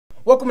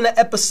Welcome to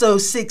episode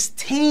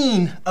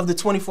 16 of the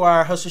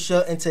 24-Hour Hustle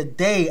Show, and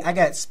today I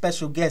got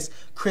special guest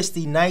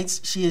Kristie Knights.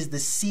 She is the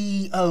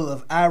CEO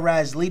of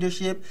iRise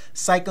Leadership,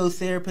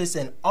 psychotherapist,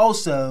 and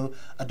also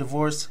a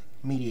divorce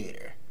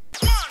mediator.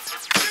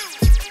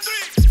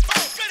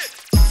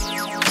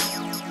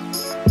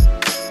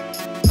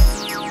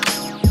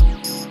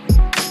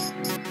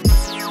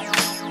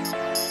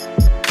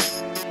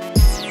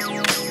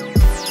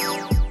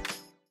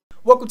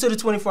 Welcome to the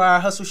 24-Hour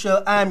Hustle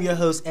Show. I'm your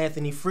host,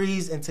 Anthony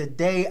Freeze, and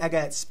today I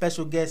got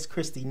special guest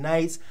Kristie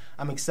Knights.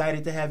 I'm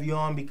excited to have you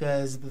on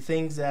because the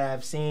things that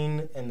I've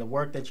seen and the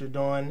work that you're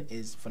doing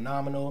is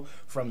phenomenal.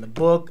 From the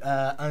book,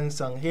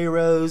 Unsung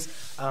Heroes,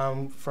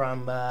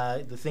 from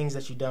the things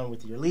that you've done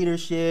with your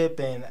leadership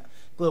and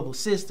global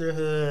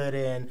sisterhood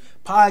and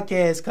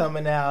podcasts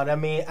coming out. I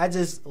mean, I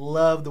just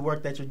love the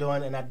work that you're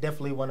doing, and I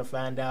definitely want to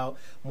find out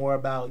more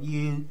about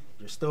you,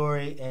 your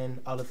story, and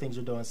all the things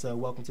you're doing. So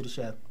welcome to the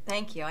show.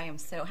 Thank you. I am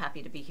so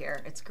happy to be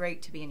here. It's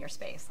great to be in your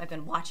space. I've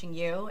been watching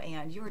you,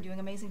 and you are doing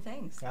amazing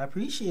things. I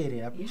appreciate it.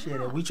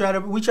 It. We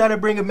try to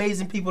bring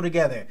amazing people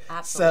together.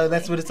 Absolutely. So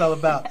that's what it's all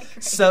about.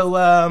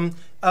 So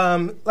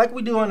like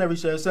we do on every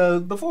show. So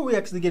before we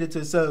actually get into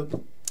it, so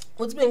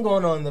what's been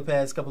going on in the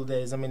past couple of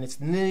days? I mean, it's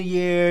the new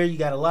year. You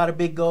got a lot of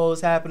big goals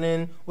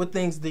happening. What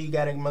things do you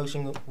got in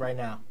motion right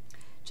now?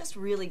 Just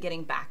really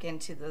getting back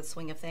into the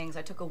swing of things.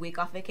 I took a week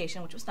off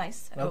vacation, which was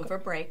nice, over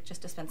break,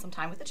 just to spend some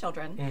time with the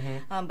children.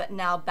 Mm-hmm. But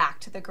now back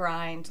to the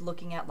grind,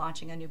 looking at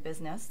launching a new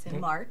business in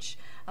March.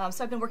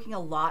 So I've been working a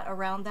lot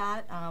around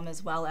that,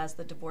 as well as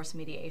the divorce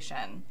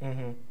mediation.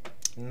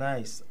 Mm-hmm.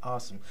 Nice.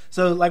 Awesome.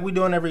 So like we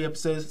do on every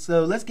episode,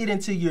 so let's get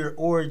into your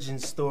origin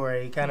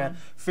story, kind of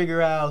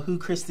figure out who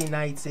Kristie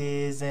Knights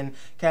is and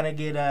kind of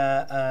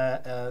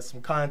get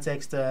some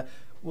context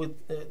with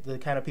the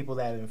kind of people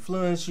that have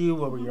influenced you.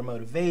 What were your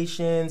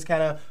motivations?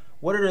 Kind of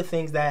what are the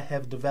things that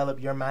have developed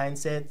your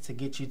mindset to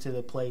get you to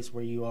the place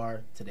where you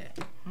are today?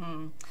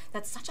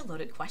 That's such a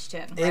loaded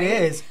question. Right? It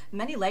is.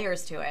 Many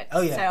layers to it.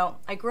 Oh, yeah. So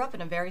I grew up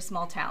in a very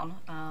small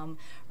town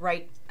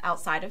right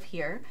outside of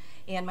here.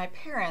 And my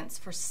parents,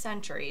 for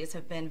centuries,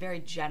 have been very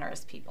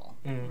generous people,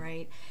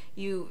 right?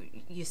 You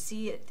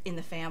see it in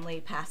the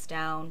family, passed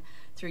down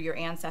through your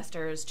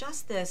ancestors,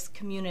 just this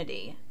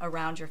community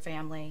around your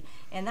family.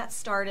 And that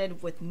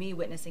started with me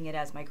witnessing it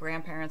as my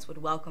grandparents would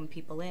welcome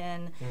people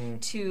in,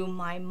 to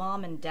my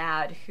mom and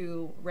dad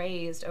who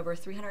raised over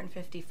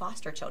 350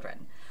 foster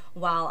children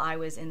while I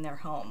was in their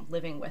home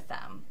living with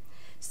them.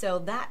 So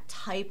that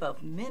type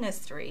of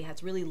ministry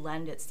has really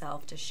lent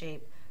itself to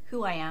shape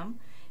who I am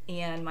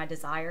and my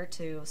desire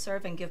to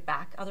serve and give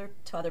back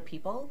to other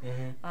people,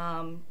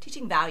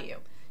 teaching value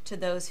to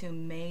those who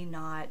may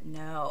not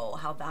know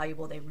how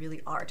valuable they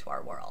really are to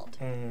our world.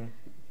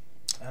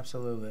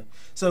 Absolutely.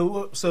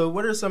 So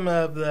what are some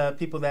of the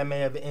people that may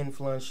have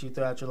influenced you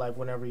throughout your life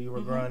whenever you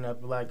were growing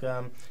up? Like,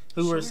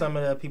 who were some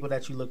of the people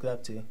that you looked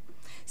up to?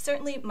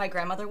 Certainly, my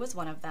grandmother was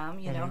one of them.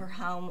 You know, her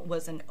home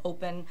was an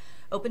open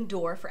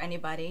door for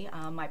anybody.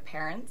 My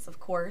parents, of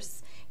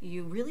course,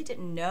 you really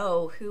didn't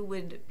know who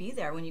would be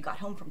there when you got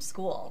home from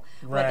school.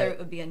 Right. Whether it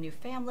would be a new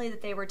family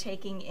that they were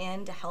taking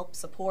in to help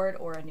support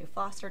or a new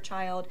foster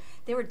child.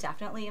 They were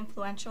definitely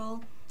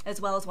influential,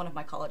 as well as one of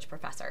my college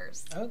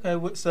professors. Okay,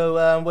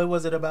 so what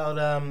was it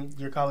about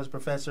your college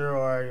professor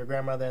or your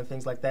grandmother and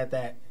things like that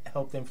that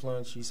helped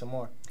influence you some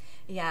more?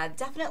 Yeah,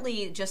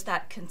 definitely just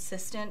that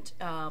consistent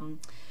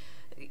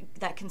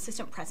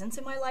presence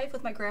in my life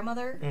with my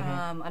grandmother.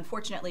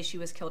 Unfortunately, she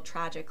was killed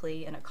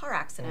tragically in a car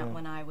accident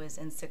when I was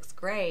in 6th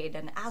grade,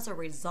 and as a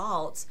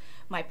result,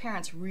 my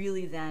parents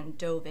really then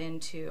dove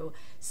into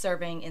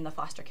serving in the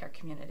foster care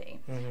community.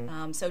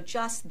 So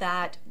just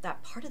that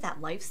part of that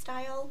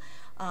lifestyle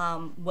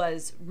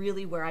was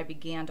really where I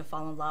began to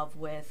fall in love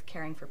with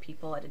caring for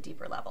people at a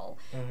deeper level,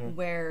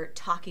 where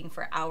talking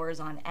for hours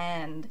on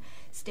end,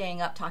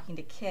 staying up talking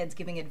to kids,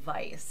 giving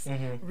advice,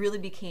 really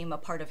became a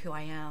part of who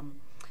I am.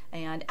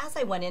 And as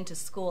I went into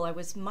school, I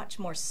was much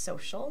more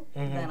social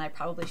than I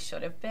probably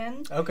should have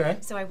been. Okay.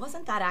 So I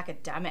wasn't that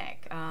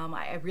academic.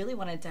 I really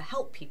wanted to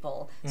help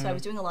people, so I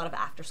was doing a lot of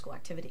after-school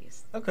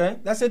activities. Okay,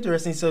 that's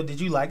interesting. So did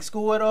you like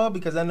school at all?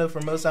 Because I know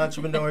for most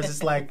entrepreneurs,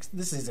 it's like,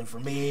 this isn't for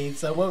me.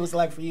 So what was it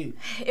like for you?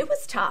 It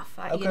was tough.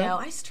 Okay. You know,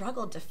 I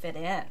struggled to fit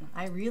in.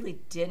 I really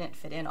didn't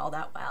fit in all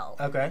that well.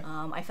 Okay.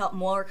 I felt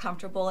more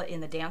comfortable in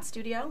the dance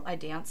studio. I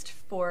danced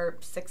for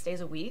 6 days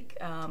a week,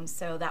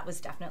 so that was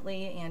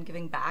definitely, and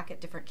giving back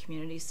at different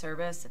community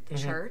service at the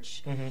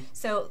church.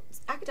 So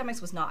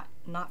academics was not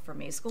for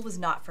me. School was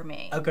not for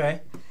me. Okay.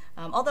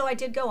 Although I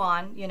did go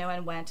on, you know,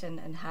 and went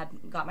and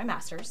got my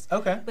master's.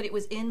 Okay. But it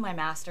was in my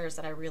master's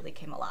that I really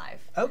came alive.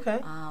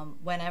 Okay.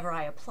 Whenever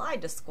I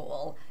applied to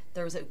school,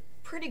 there was a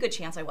pretty good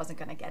chance I wasn't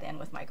going to get in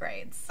with my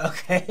grades.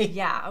 Okay.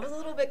 Yeah, I was a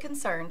little bit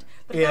concerned.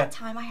 But at that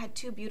time, I had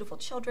 2 beautiful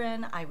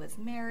children. I was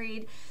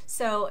married.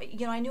 So,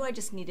 you know, I knew I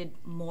just needed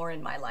more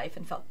in my life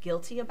and felt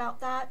guilty about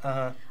that.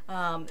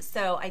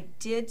 So I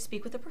did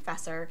speak with a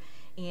professor,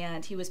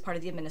 and he was part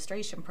of the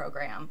administration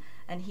program.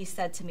 And he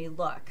said to me,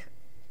 look,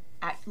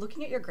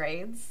 looking at your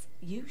grades,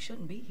 you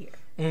shouldn't be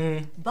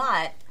here.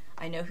 But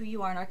I know who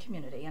you are in our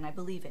community, and I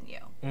believe in you.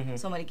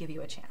 So I'm going to give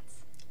you a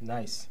chance.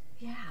 Nice.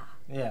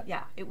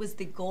 Yeah. It was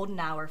the golden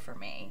hour for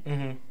me,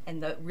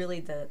 and really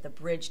the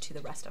bridge to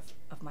the rest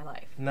of my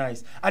life.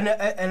 Nice. And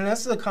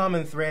that's a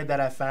common thread that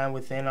I find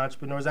within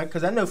entrepreneurs.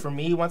 Because I know for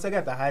me, once I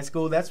got to high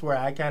school, that's where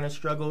I kind of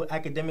struggled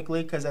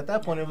academically. Because at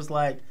that point, it was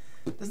like,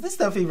 does this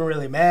stuff even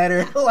really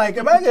matter? Like,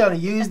 am I going to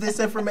use this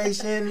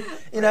information?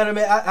 You know what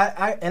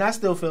I mean? I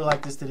still feel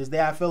like this to this day.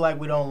 I feel like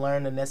we don't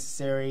learn the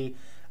necessary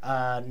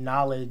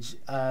knowledge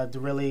to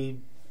really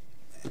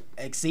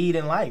exceed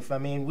in life. I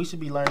mean, we should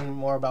be learning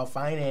more about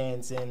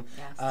finance and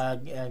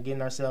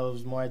getting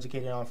ourselves more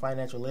educated on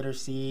financial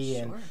literacy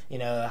and, you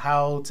know,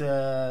 how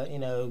to, you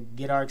know,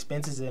 get our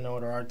expenses in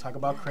order or talk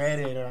about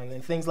credit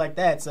and things like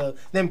that. So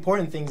the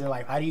important things in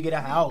life, how do you get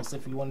a house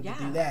if you wanted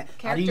to do that?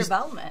 Character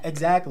development.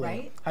 Exactly.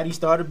 Right? How do you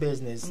start a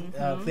business?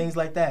 Things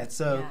like that.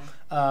 So,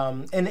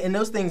 and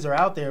those things are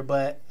out there,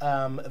 but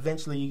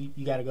eventually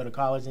you got to go to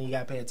college and you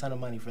got to pay a ton of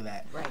money for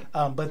that.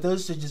 Right. But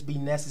those should just be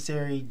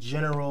necessary,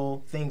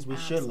 general things we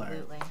should learn.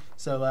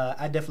 So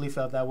I definitely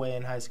felt that way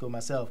in high school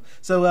myself.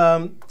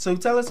 So so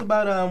tell us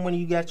about when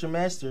you got your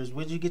master's.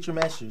 Where did you get your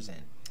master's in?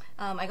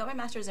 I got my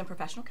master's in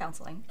professional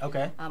counseling.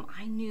 Okay.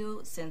 I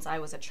knew since I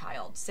was a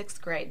child, 6th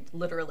grade,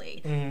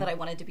 literally, that I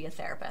wanted to be a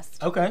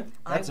therapist. Okay,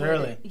 that's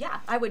early. Yeah,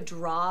 I would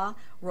draw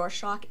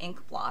Rorschach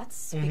ink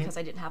blots because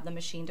I didn't have the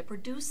machine to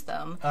produce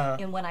them.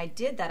 And when I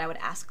did that, I would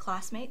ask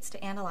classmates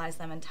to analyze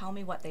them and tell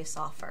me what they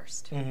saw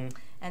first.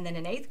 And then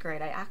in 8th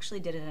grade, I actually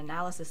did an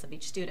analysis of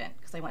each student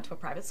because I went to a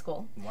private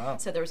school. Wow.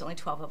 So there was only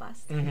 12 of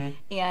us.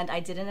 And I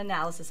did an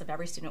analysis of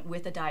every student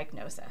with a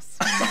diagnosis.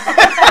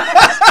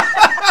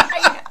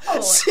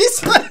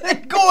 She's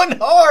like going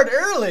hard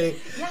early.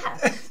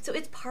 Yeah. So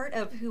it's part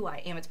of who I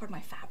am. It's part of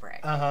my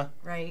fabric.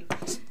 Right?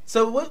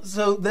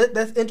 So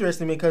that's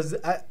interesting because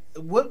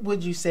what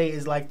would you say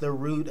is like the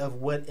root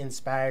of what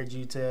inspired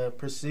you to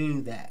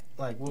pursue that?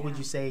 Like what would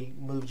you say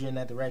moved you in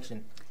that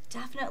direction?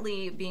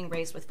 Definitely being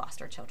raised with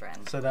foster children.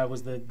 So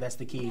that's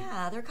the key.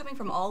 Yeah, they're coming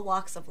from all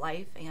walks of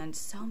life and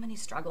so many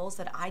struggles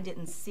that I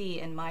didn't see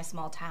in my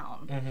small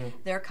town.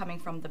 They're coming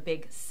from the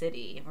big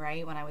city,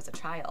 right, when I was a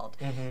child.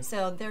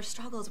 So their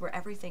struggles were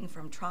everything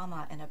from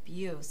trauma and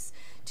abuse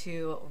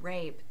to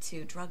rape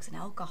to drugs and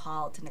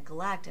alcohol to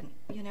neglect. And,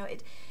 you know,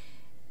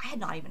 I had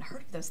not even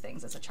heard of those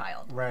things as a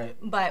child. Right.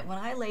 But when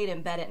I laid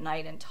in bed at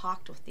night and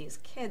talked with these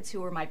kids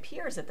who were my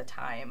peers at the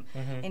time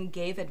and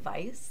gave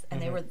advice, and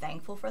they were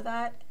thankful for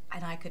that,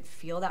 and I could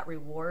feel that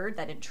reward,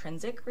 that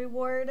intrinsic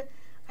reward,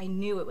 I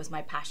knew it was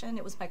my passion,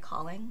 it was my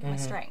calling, my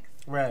strength.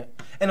 Right.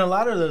 And a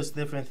lot of those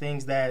different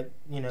things that,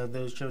 you know,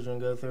 those children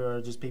go through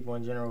or just people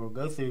in general will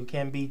go through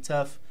can be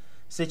tough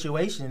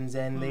situations,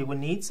 and they would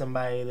need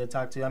somebody to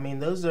talk to. I mean,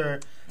 those are,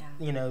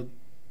 you know,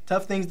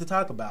 tough things to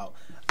talk about.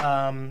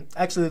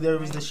 Actually, there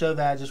was the show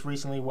that I just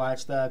recently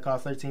watched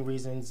called 13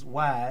 Reasons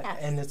Why,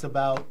 and it's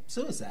about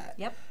suicide.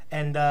 Yep.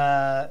 And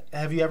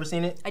have you ever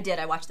seen it? I did.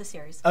 I watched the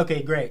series.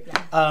 Okay, great.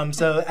 Yeah.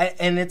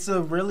 And it's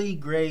a really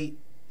great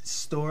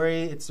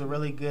story. It's a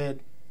really good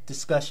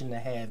discussion to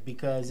have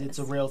because it's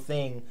a real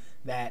thing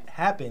that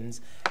happens,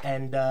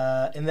 and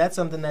that's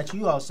something that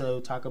you also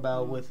talk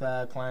about with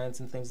clients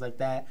and things like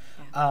that.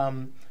 Yeah.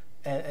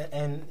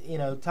 And you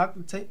know,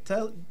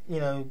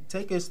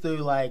 take us through,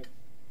 like,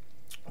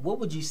 what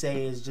would you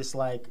say is just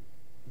like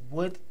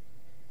what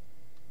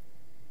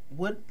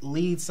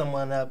leads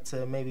someone up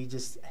to maybe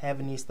just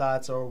having these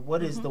thoughts, or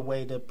what is the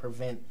way to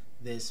prevent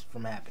this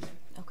from happening?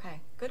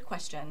 Okay, good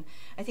question.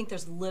 I think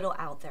there's little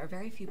out there.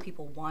 Very few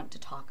people want to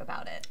talk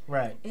about it.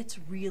 Right. It's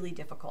really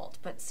difficult.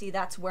 But see,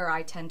 that's where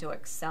I tend to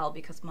excel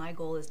because my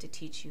goal is to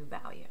teach you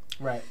value.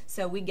 Right.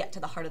 So we get to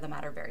the heart of the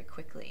matter very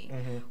quickly.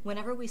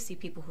 Whenever we see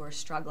people who are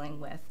struggling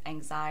with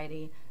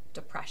anxiety,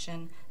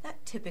 depression,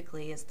 that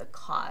typically is the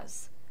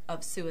cause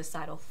of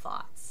suicidal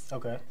thoughts.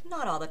 Okay.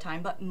 Not all the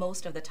time, but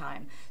most of the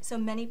time. So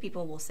many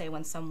people will say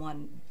when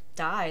someone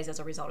dies as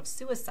a result of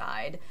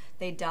suicide,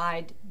 they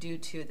died due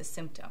to the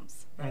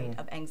symptoms, right,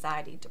 of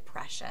anxiety,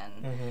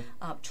 depression.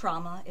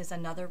 Trauma is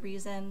another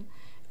reason,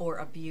 or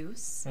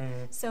abuse.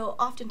 So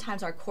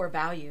oftentimes our core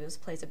values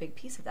plays a big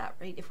piece of that,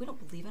 right? If we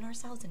don't believe in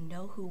ourselves and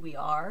know who we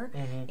are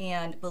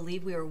and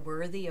believe we are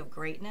worthy of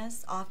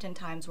greatness,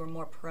 oftentimes we're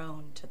more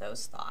prone to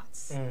those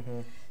thoughts.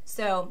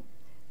 So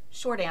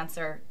short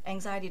answer,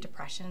 anxiety,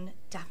 depression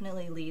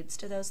definitely leads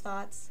to those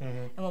thoughts.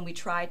 And when we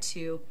try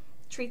to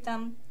treat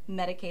them,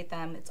 medicate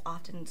them, it's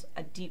often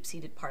a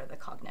deep-seated part of the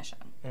cognition.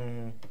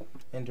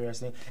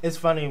 Interesting. It's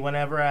funny,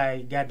 whenever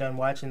I got done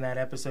watching that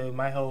episode,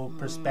 my whole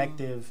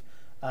perspective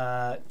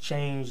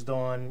changed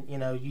on, you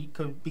know,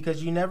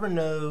 because you never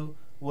know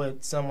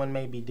what someone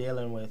may be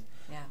dealing with.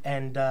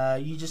 And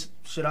you just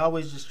should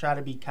always just try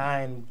to be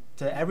kind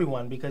to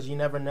everyone, because you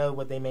never know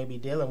what they may be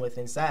dealing with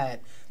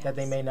inside that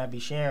they may not be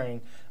sharing.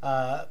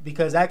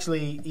 Because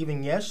actually,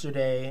 even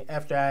yesterday,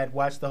 after I had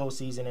watched the whole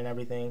season and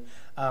everything,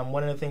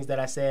 one of the things that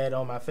I said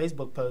on my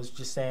Facebook post,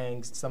 just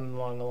saying something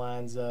along the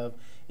lines of,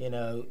 you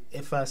know,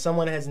 if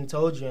someone hasn't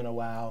told you in a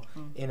while,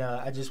 you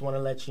know, I just want to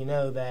let you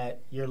know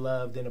that you're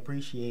loved and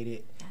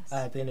appreciated.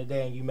 at the end of the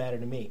day, and you matter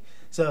to me.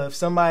 So if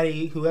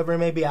somebody, whoever it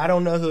may be, I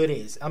don't know who it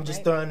is, I'm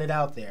just throwing it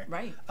out there.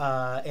 Right.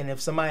 And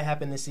if somebody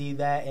happened to see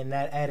that and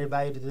that added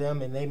value to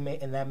them,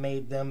 and that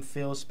made them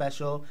feel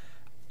special,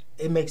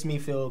 it makes me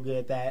feel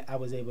good that I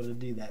was able to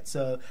do that.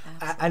 So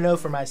I know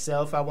for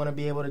myself, I want to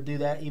be able to do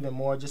that even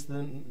more, just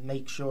to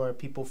make sure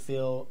people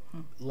feel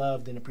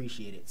loved and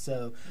appreciated.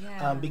 So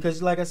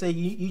because like I said,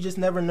 you just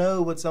never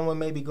know what someone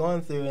may be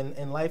going through,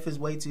 and life is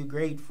way too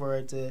great for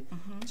it to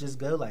just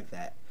go like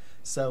that.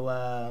 So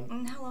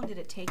and how long did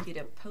it take you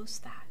to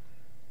post that?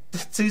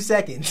 2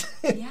 seconds.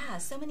 Yeah,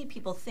 so many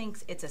people think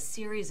it's a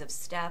series of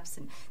steps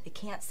and they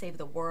can't save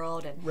the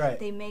world, and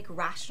they make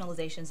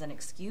rationalizations and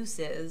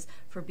excuses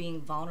for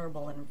being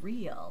vulnerable and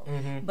real.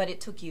 But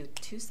it took you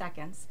 2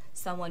 seconds.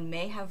 Someone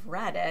may have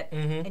read it,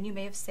 and you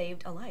may have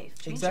saved a life,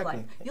 changed a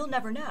life. You'll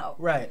never know.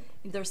 Right.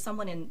 There's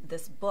someone in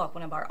this book,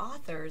 one of our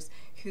authors,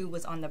 who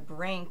was on the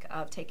brink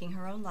of taking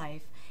her own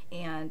life,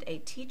 and a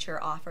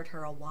teacher offered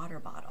her a water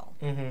bottle.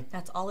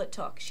 That's all it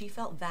took. She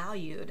felt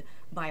valued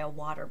by a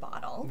water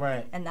bottle.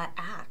 Right. And that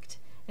act.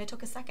 And it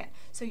took a second.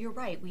 So you're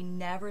right. We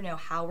never know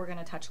how we're going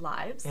to touch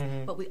lives,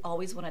 but we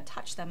always want to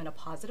touch them in a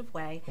positive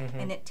way,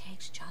 and it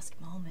takes just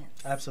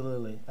moments.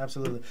 Absolutely,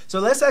 absolutely. So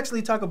let's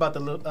actually talk about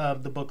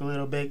the book a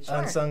little bit, Sure.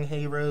 Unsung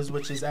Heroes,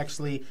 which is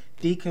actually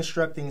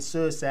deconstructing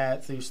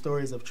suicide through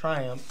stories of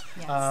triumph.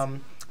 Yes.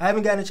 I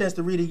haven't gotten a chance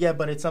to read it yet,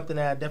 but it's something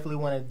that I definitely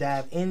want to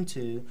dive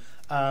into.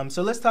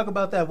 So let's talk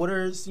about that.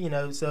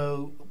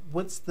 So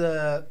what's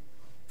the,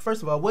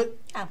 first of all,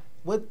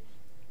 what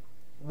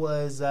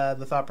was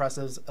the thought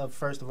process of,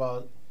 first of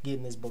all,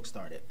 getting this book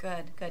started?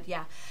 Good,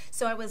 yeah.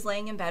 So I was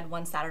laying in bed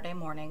one Saturday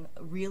morning,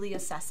 really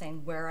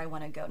assessing where I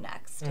want to go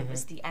next. It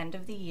was the end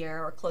of the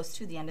year, or close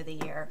to the end of the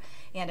year,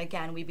 and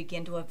again, we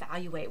begin to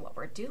evaluate what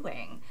we're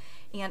doing.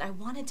 And I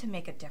wanted to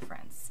make a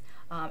difference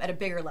at a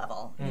bigger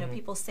level. You know,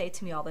 people say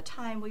to me all the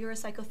time, well, you're a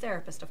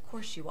psychotherapist, of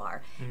course you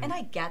are. And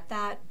I get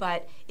that,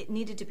 but it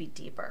needed to be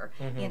deeper.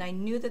 And I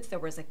knew that there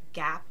was a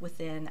gap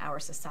within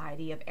our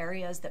society of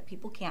areas that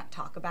people can't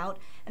talk about,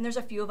 and there's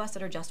a few of us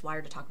that are just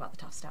wired to talk about the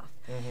tough stuff.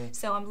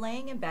 So I'm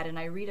laying in bed and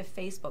I read a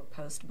Facebook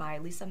post by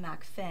Lisa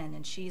McFinn,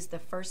 and she's the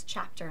first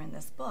chapter in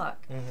this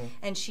book.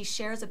 And she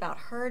shares about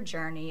her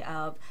journey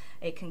of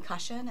a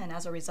concussion, and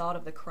as a result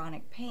of the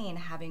chronic pain,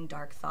 having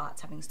dark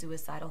thoughts, having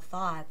suicidal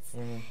thoughts.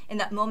 In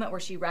that moment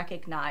where she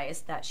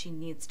recognized that she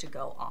needs to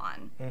go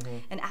on.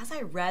 And as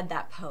I read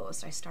that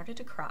post, I started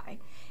to cry,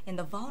 and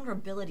the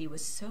vulnerability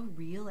was so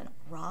real and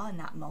raw in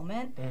that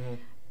moment.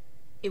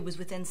 It was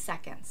within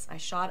seconds. I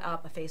shot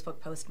up a Facebook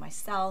post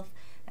myself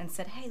and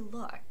said, hey,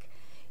 look,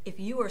 if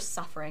you are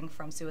suffering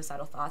from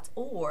suicidal thoughts,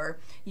 or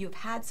you've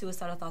had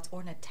suicidal thoughts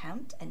or an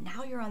attempt, and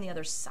now you're on the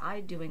other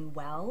side doing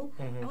well,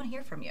 I want to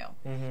hear from you.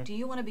 Do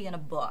you want to be in a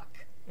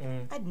book?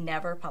 I'd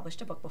never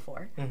published a book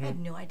before. I had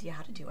no idea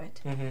how to do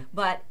it,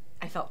 but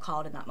I felt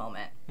called in that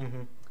moment.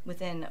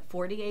 Within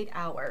 48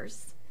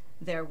 hours,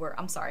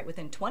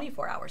 within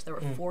 24 hours, there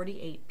were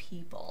 48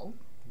 people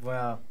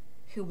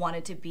who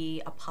wanted to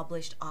be a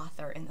published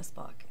author in this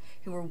book,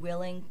 who were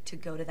willing to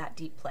go to that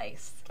deep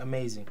place.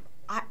 Amazing.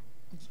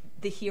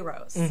 The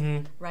heroes,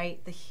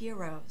 right? The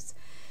heroes.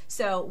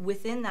 So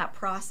within that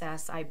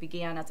process, I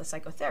began as a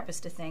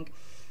psychotherapist to think,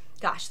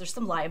 gosh, there's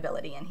some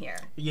liability in here.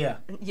 Yeah.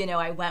 You know,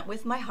 I went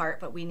with my heart,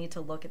 but we need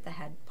to look at the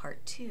head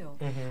part too.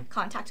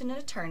 Contacted an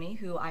attorney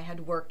who I had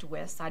worked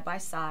with side by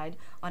side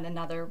on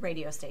another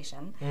radio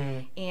station,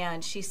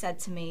 and she said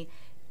to me,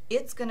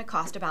 it's going to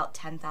cost about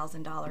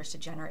 $10,000 to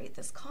generate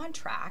this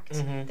contract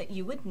that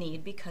you would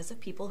need because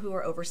of people who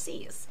are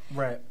overseas.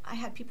 Right. I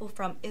had people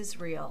from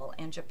Israel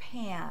and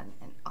Japan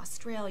and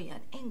Australia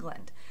and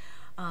England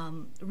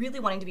really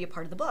wanting to be a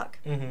part of the book.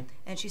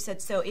 And she said,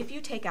 so if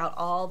you take out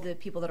all the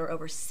people that are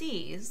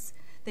overseas,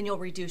 then you'll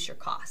reduce your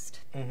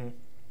cost. I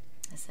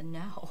said,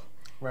 no.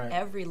 Right.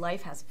 Every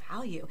life has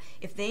value.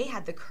 If they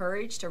had the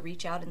courage to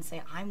reach out and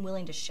say, I'm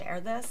willing to share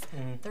this,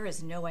 there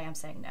is no way I'm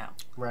saying no.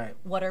 Right.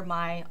 What are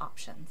my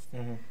options?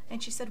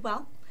 And she said,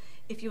 well,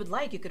 if you would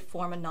like, you could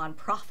form a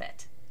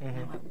nonprofit. And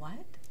I went,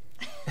 what?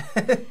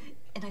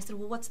 And I said,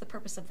 well, what's the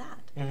purpose of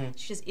that?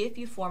 She says, if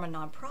you form a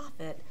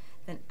nonprofit,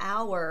 then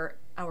our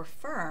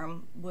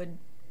firm would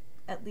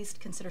at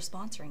least consider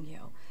sponsoring you.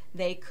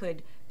 They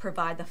could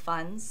provide the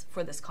funds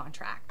for this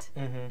contract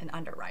and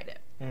underwrite it.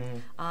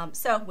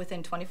 So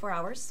within 24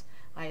 hours,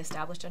 I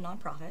established a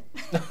nonprofit.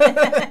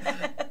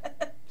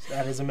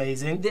 That is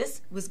amazing.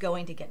 This was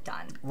going to get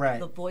done. Right.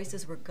 The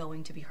voices were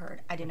going to be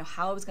heard. I didn't know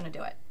how I was going to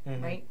do it.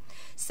 Right.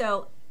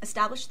 So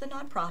established the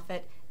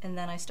nonprofit, and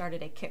then I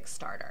started a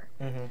Kickstarter.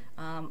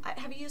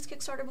 Have you used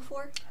Kickstarter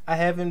before? I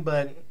haven't,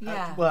 but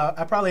yeah.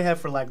 I probably have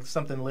for like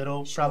something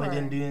little. Sure. Probably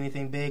didn't do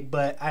anything big,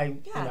 but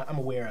I'm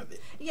aware of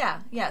it.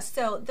 Yeah.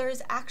 So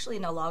there's actually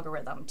no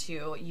algorithm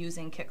to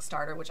using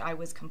Kickstarter, which I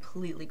was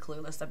completely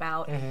clueless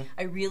about.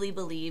 I really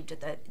believed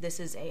that this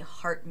is a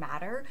heart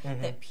matter,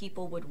 that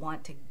people would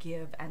want to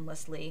give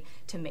endlessly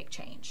to make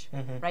change.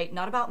 Right?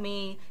 Not about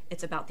me,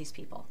 it's about these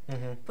people.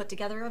 Put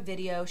together a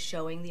video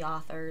showing the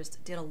authors,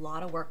 did a a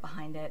lot of work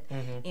behind it,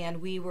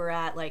 and we were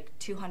at like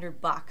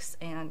 $200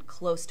 and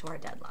close to our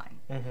deadline.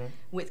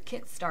 With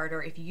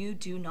Kickstarter, if you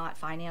do not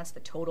finance the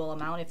total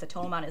amount, if the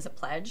total amount isn't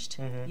pledged,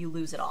 you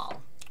lose it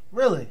all.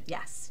 Really?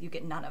 Yes, you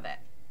get none of it.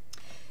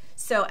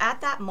 So at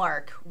that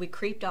mark, we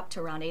creeped up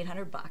to around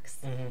 $800,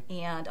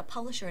 and a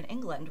publisher in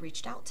England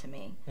reached out to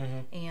me,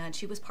 and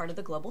she was part of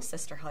the Global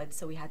Sisterhood,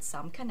 so we had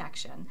some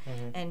connection,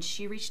 and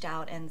she reached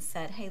out and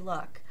said, hey,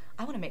 look,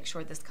 I want to make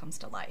sure this comes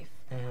to life.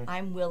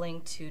 I'm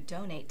willing to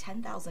donate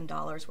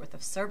 $10,000 worth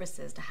of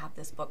services to have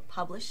this book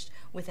published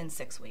within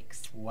 6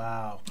 weeks.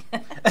 Wow.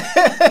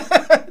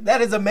 That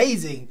is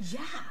amazing.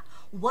 Yeah.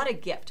 What a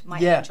gift, my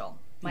angel.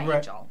 My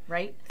angel,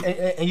 right?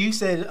 And you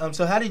said,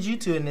 so how did you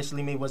two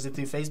initially meet? Was it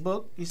through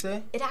Facebook, you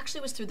say? It actually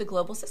was through the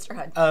Global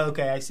Sisterhood. Oh,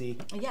 okay, I see.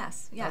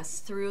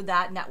 Yes, through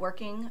that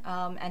networking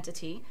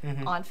entity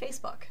on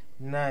Facebook.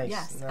 Nice.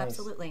 Yes, nice.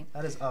 Absolutely.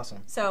 That is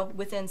awesome. So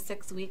within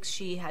 6 weeks,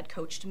 she had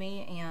coached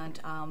me, and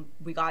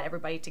we got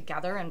everybody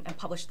together and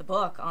published the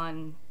book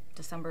on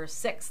December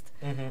 6th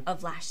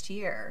of last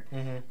year,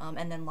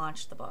 and then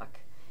launched the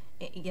book.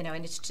 You know,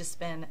 and it's just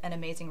been an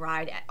amazing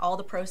ride. All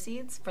the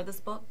proceeds for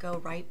this book go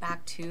right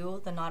back to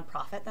the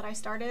nonprofit that I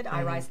started,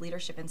 I Rise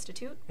Leadership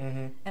Institute,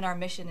 and our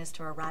mission is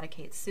to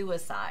eradicate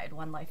suicide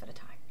one life at a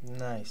time.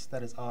 Nice.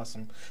 That is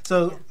awesome.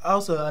 So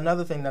also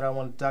another thing that I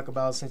want to talk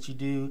about, since you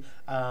do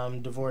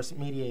divorce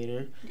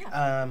mediator,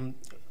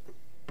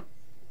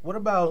 what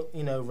about,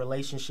 you know,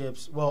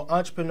 relationships, well,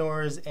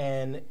 entrepreneurs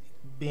and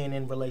being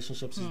in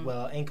relationships as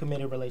well, in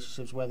committed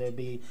relationships, whether it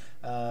be,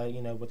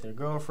 you know, with their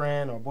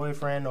girlfriend or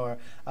boyfriend or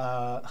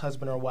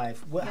husband or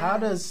wife. How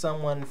does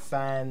someone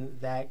find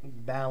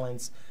that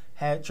balance,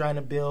 trying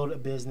to build a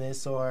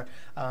business or,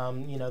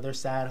 you know, their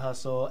side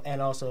hustle,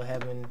 and also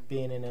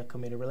being in a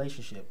committed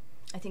relationship?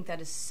 I think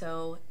that is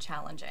so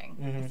challenging.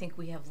 I think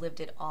we have lived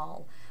it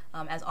all.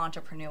 As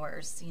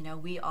entrepreneurs, you know,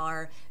 we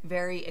are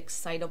very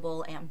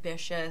excitable,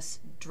 ambitious,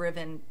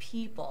 driven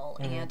people,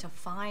 and to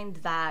find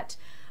that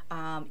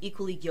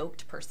equally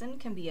yoked person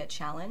can be a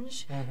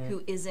challenge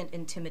who isn't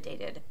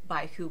intimidated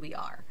by who we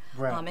are,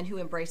 and who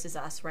embraces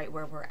us right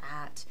where we're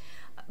at.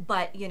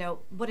 But, you know,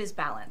 what is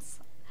balance?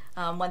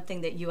 One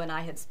thing that you and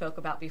I had spoke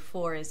about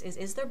before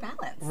is there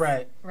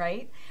balance?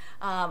 Right.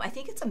 I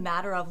think it's a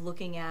matter of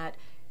looking at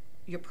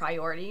your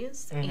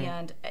priorities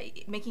and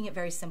making it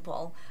very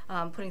simple,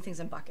 putting things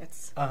in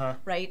buckets,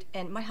 right?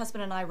 And my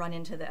husband and I run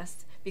into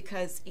this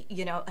because,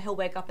 you know, he'll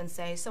wake up and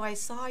say, so I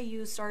saw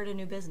you start a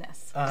new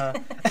business.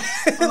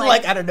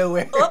 like out of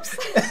nowhere. Oops,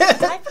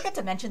 did I forget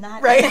to mention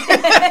that? Right.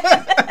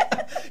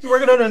 You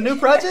working on a new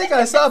project?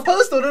 I saw a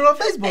post on it on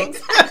Facebook.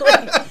 Exactly.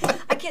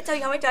 I can't tell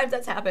you how many times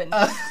that's happened.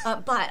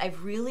 But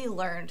I've really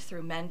learned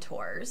through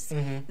mentors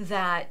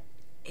that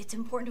it's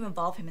important to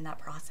involve him in that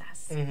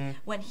process.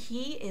 When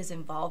he is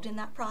involved in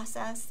that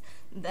process,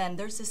 then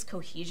there's this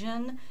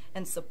cohesion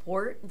and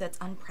support that's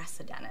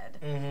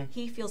unprecedented.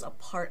 He feels a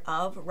part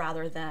of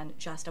rather than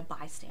just a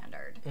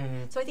bystander.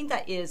 So I think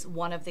that is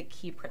one of the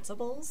key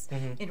principles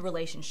in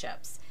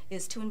relationships,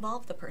 is to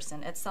involve the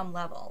person at some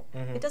level.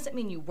 It doesn't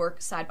mean you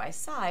work side by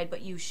side,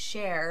 but you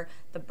share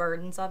the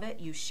burdens of it,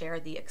 you share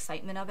the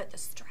excitement of it, the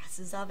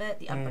stresses of it,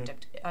 the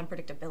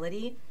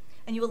unpredictability,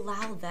 and you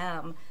allow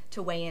them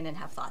to weigh in and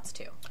have thoughts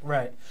too.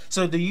 Right.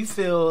 So do you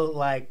feel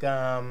like,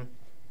 you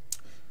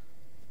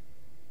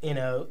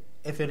know,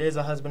 if it is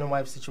a husband and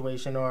wife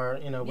situation, or,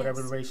 you know,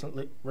 whatever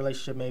the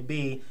relationship may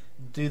be,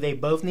 do they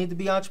both need to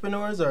be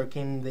entrepreneurs, or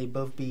can they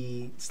both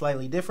be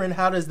slightly different?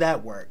 How does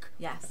that work?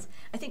 Yes.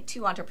 I think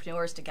two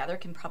entrepreneurs together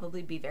can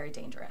probably be very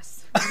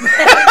dangerous.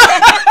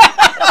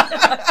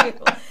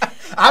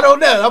 I don't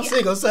know. I'm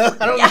single, so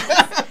I don't know.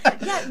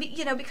 Yeah,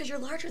 you know, because you're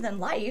larger than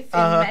life in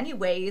many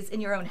ways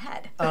in your own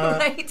head,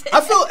 right?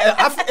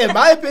 In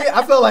my opinion,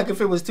 I feel like if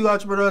it was two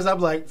entrepreneurs, I'm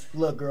like,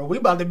 look, girl, we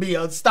about to be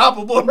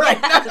unstoppable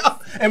right now.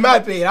 In my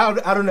opinion,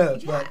 I don't know.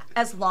 Yeah, but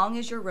as long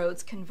as your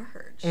roads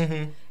converge.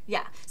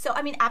 Yeah, so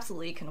I mean,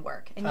 absolutely it can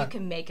work, and you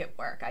can make it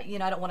work. I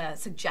don't want to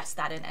suggest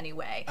that in any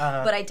way,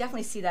 but I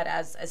definitely see that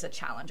as a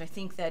challenge. I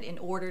think that in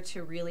order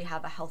to really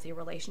have a healthy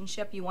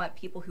relationship, you want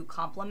people who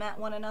complement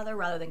one another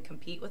rather than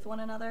compete with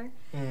one another.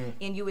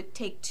 And you would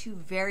take two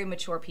very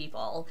mature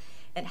people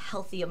and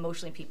healthy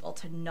emotionally people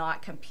to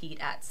not compete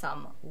at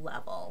some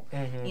level,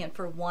 and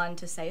for one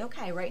to say,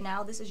 okay, right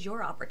now this is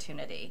your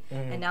opportunity,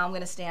 and now I'm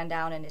going to stand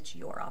down and it's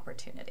your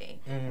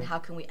opportunity, and how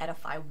can we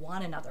edify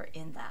one another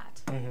in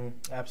that?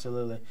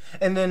 Absolutely.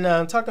 And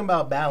then talking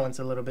about balance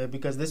a little bit,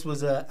 because this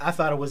was I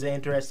thought it was an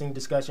interesting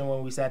discussion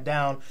when we sat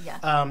down,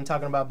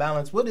 talking about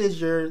balance. What is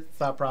your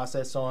thought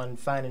process on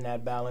finding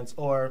that balance,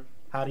 or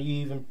how do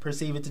you even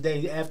perceive it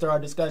today after our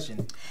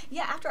discussion?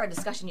 Yeah, after our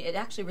discussion, it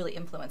actually really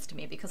influenced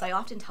me, because I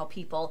often tell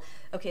people,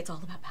 okay, it's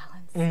all about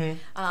balance.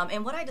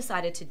 And what I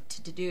decided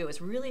to do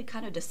is really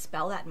kind of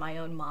dispel that in my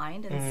own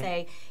mind and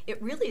say,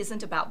 it really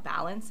isn't about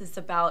balance. It's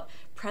about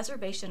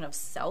preservation of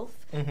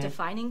self,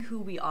 defining who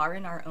we are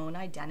in our own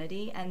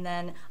identity, and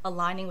then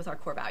aligning with our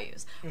core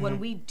values. When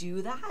we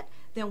do that,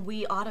 then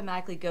we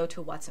automatically go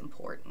to what's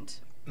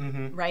important.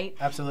 Right?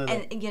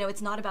 Absolutely. And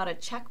it's not about a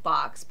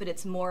checkbox, but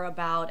it's more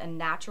about a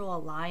natural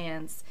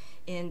alliance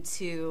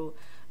into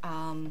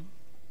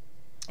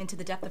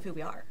the depth of who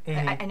we are.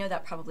 I know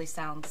that probably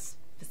sounds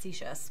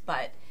facetious,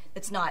 but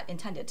it's not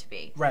intended to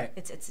be. Right.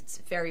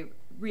 It's very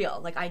real.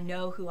 Like, I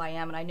know who I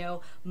am, and I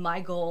know my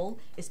goal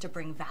is to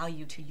bring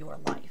value to your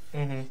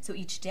life. So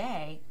each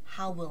day,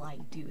 how will I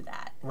do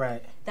that?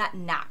 Right. That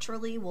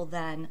naturally will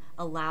then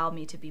allow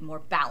me to be more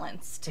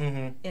balanced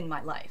in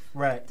my life.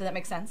 Right. Does that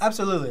make sense?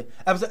 Absolutely.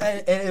 And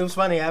it was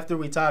funny, after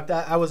we talked,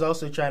 I was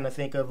also trying to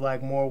think of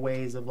like more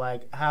ways of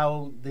like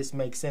how this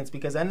makes sense,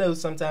 because I know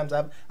sometimes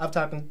I've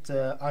talked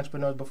to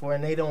entrepreneurs before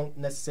and they don't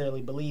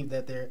necessarily believe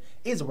that there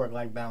is a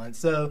work-life balance.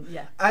 So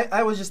yeah.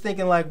 I was just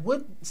thinking like,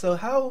 what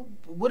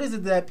is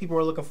it that people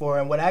are looking for?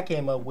 And what I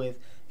came up with,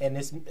 and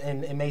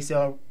it may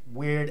sound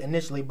weird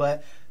initially,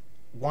 but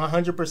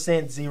 100%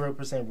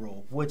 0%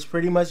 rule, which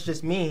pretty much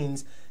just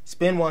means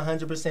spend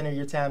 100% of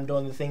your time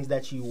doing the things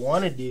that you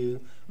want to do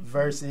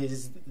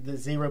versus the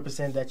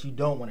 0% that you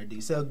don't want to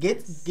do. So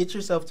get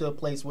yourself to a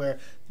place where,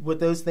 with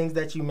those things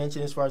that you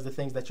mentioned, as far as the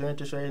things that you're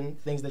interested in,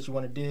 things that you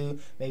want to do,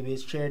 maybe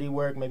it's charity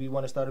work, maybe you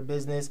want to start a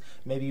business,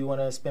 maybe you want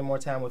to spend more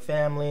time with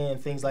family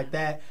and things like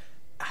that.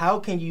 How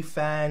can you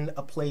find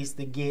a place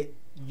to get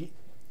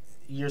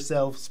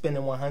yourself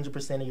spending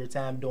 100% of your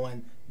time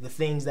doing the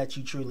things that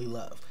you truly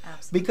love?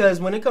 Absolutely. Because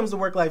when it comes to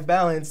work-life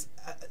balance,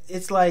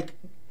 it's like,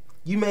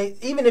 you may,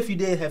 even if you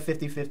did have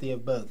 50-50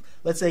 of both,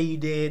 let's say you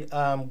did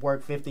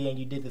work 50 and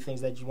you did the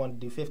things that you want to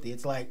do 50,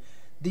 it's like,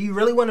 do you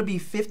really want to be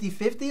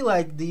 50-50?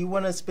 Like, do you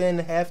want to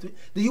spend half? Do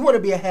you want to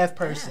be a half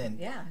person?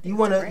 Yeah. You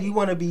want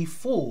to be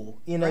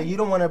full. Right. You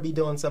don't want to be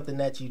doing something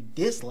that you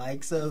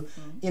dislike. So,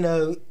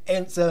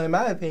 and so in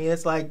my opinion,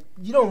 it's like,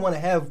 you don't want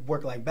to have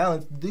work-life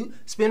balance.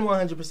 Spend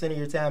 100% of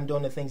your time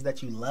doing the things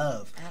that you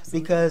love. Absolutely.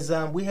 Because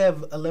we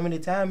have a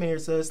limited time here.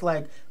 So it's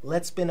like,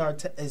 let's spend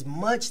as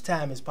much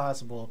time as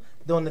possible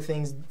doing the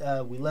things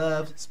we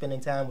love,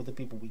 spending time with the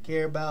people we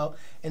care about,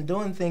 and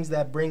doing things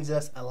that brings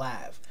us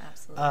alive.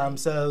 Absolutely.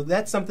 So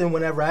that's something,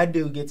 whenever I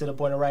do get to the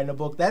point of writing a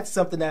book, that's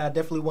something that I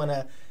definitely want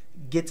to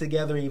get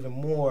together even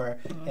more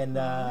and,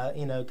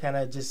 kind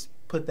of just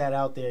put that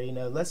out there.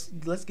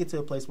 Let's get to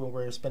a place where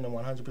we're spending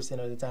 100%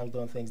 of the time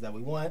doing things that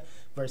we want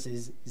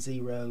versus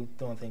 0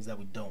 doing things that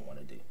we don't want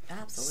to do.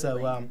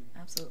 Absolutely. So,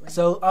 absolutely.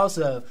 So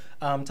also,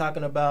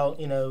 talking about,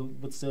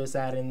 with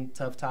suicide and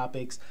tough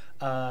topics,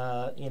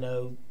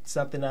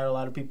 something that a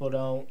lot of people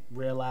don't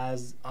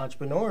realize,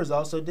 entrepreneurs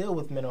also deal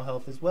with mental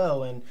health as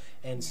well.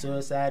 And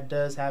suicide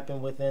does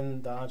happen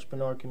within the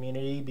entrepreneur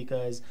community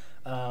because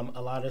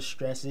a lot of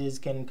stresses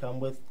can come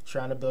with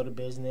trying to build a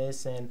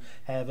business and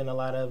having a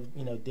lot of,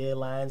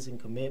 deadlines and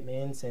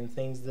commitments and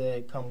things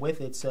that come with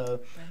it.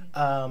 So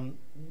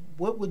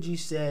what would you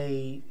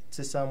say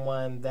to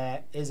someone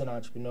that is an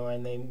entrepreneur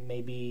and they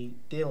may be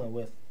dealing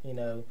with,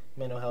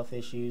 mental health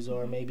issues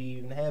or maybe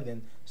even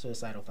having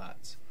suicidal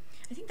thoughts?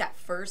 I think that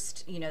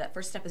first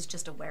step is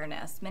just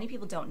awareness. Many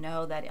people don't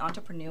know that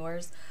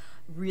entrepreneurs,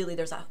 really,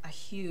 there's a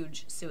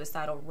huge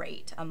suicidal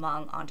rate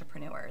among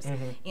entrepreneurs.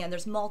 And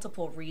there's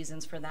multiple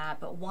reasons for that,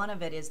 but one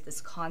of it is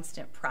this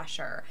constant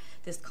pressure,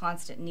 this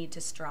constant need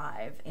to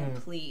strive and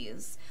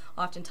please.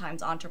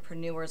 Oftentimes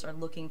entrepreneurs are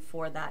looking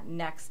for that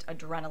next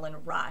adrenaline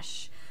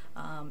rush.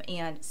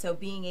 And so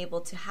being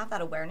able to have that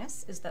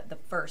awareness is the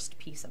first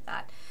piece of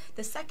that.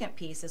 The second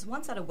piece is,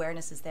 once that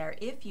awareness is there,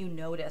 if you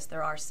notice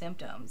there are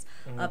symptoms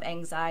of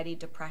anxiety,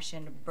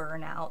 depression,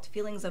 burnout,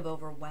 feelings of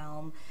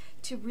overwhelm,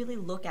 to really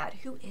look at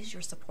who is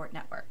your support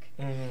network.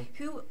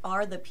 Who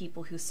are the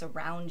people who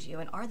surround you,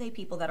 and are they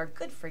people that are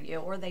good for you,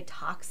 or are they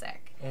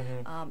toxic?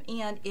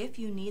 And if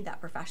you need that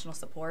professional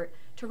support,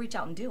 to reach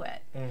out and do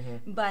it.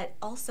 But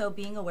also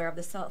being aware of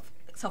the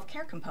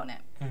self-care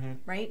component,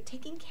 right?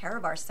 Taking care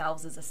of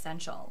ourselves is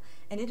essential,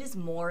 and it is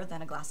more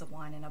than a glass of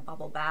wine and a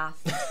bubble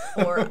bath,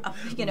 or a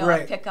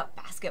pickup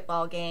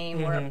basketball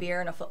game, or a beer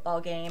and a football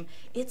game.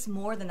 It's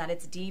more than that.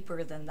 It's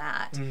deeper than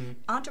that.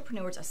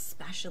 Entrepreneurs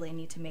especially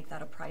need to make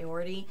that a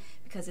priority,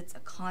 because it's a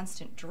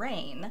constant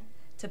drain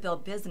to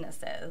build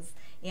businesses,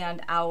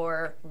 and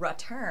our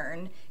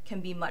return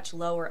can be much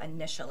lower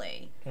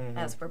initially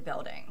as we're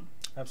building.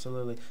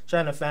 Absolutely.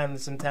 Trying to find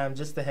some time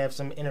just to have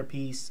some inner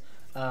peace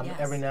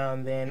every now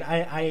and then.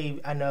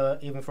 I know,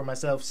 even for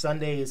myself,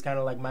 Sunday is kind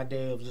of like my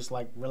day of just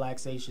like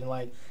relaxation,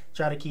 like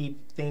try to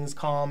keep things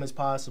calm as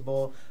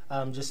possible,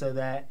 just so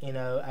that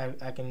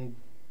I can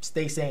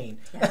stay sane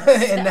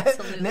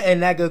and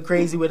not go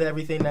crazy with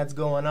everything that's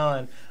going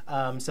on.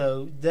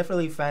 So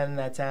definitely finding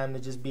that time to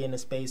just be in a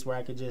space where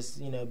I could just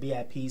be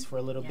at peace for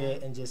a little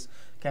bit and just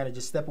kind of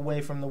just step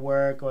away from the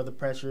work or the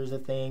pressures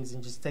of things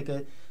and just take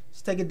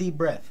a deep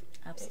breath.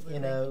 Absolutely.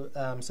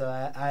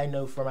 So I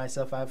know for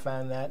myself, I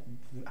find that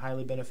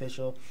highly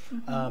beneficial.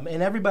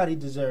 And everybody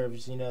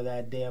deserves,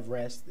 that day of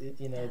rest,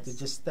 to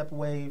just step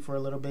away for a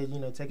little bit,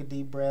 take a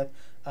deep breath.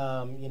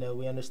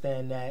 We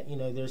understand that,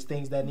 there's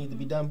things that need to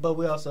be done, but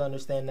we also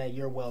understand that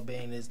your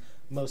well-being is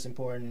most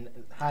important,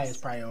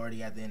 highest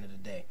priority at the end of the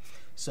day.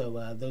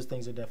 So those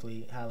things are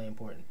definitely highly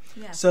important.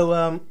 Yeah.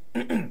 So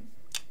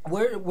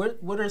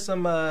what are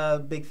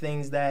some big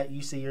things that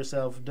you see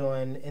yourself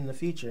doing in the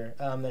future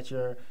that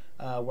you're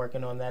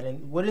working on that?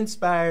 And what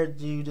inspired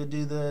you to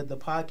do the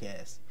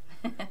podcast?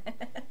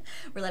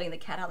 We're letting the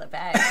cat out of the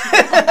bag.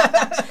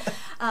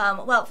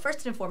 Well,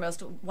 first and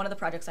foremost, one of the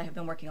projects I have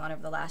been working on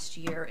over the last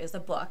year is a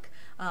book.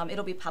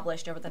 It'll be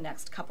published over the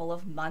next couple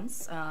of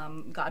months,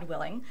 God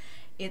willing.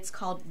 It's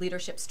called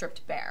Leadership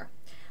Stripped Bare.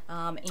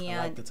 And I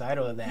like the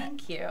title of that.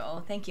 Thank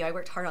you. I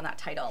worked hard on that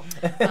title.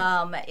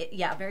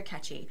 Yeah, very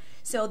catchy.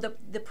 So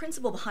the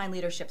principle behind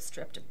Leadership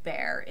Stripped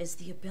Bare is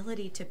the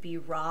ability to be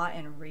raw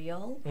and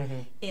real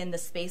in the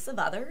space of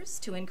others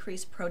to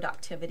increase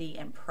productivity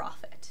and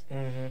profit.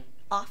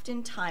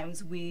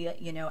 Oftentimes we,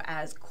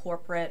 as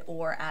corporate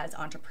or as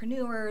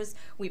entrepreneurs,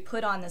 we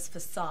put on this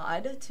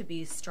facade to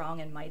be strong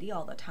and mighty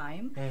all the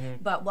time.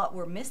 But what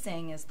we're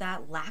missing is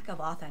that lack of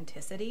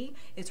authenticity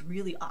is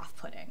really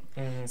off-putting.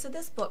 So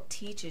this book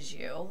teaches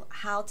you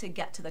how to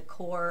get to the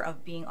core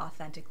of being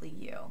authentically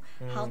you,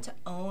 how to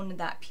own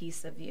that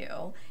piece of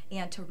you,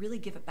 and to really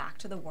give it back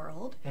to the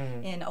world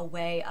in a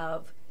way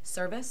of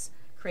service,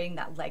 creating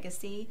that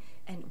legacy,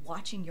 and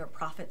watching your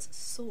profits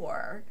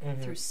soar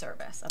through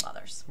service of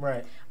others.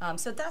 Right.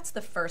 So that's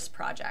the first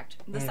project.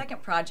 The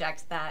second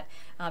project that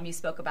you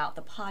spoke about,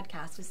 the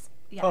podcast, is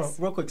yes. Oh,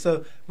 real quick.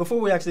 So before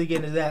we actually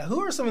get into that, who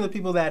are some of the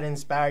people that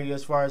inspire you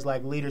as far as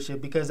like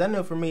leadership? Because I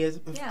know for me,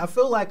 I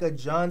feel like a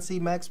John C.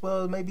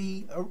 Maxwell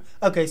maybe.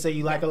 Okay, so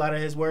you like a lot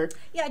of his work?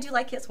 Yeah, I do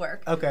like his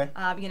work. Okay.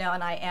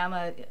 And I am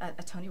a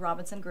Tony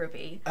Robinson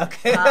groupie.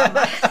 Okay.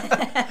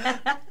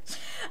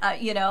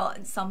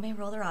 Some may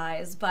roll their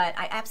eyes, but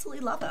I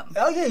absolutely love him.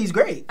 Oh yeah, he's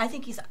great. I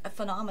think he's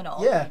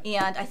phenomenal. Yeah.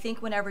 And I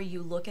think whenever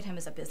you look at him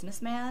as a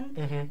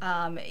businessman,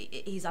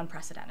 he's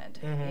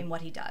unprecedented in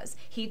what he does.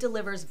 He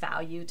delivers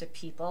value to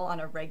people on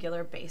a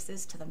regular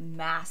basis to the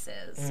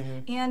masses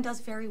and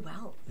does very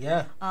well.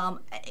 Yeah.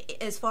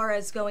 As far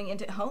as going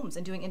into homes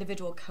and doing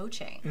individual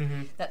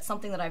coaching, that's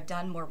something that I've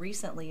done more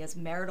recently is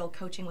marital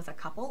coaching with a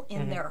couple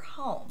in their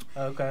home.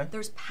 Okay.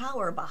 There's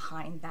power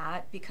behind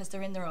that because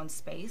they're in their own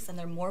space and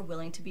they're more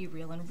willing to be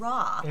real and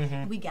raw.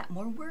 We get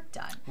more work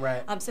done.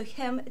 Right. So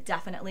him,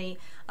 definitely.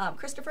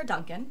 Christopher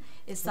Duncan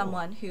is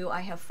someone who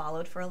I have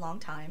followed for a long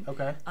time.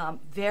 Okay.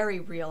 Very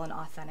real and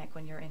authentic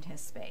when you're in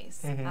his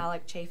space.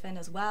 Alec Chafin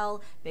as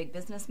well, big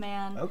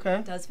businessman.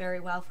 Okay. Does very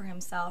well for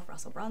himself.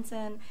 Russell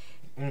Brunson.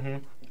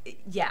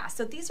 Yeah,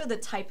 so these are the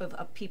type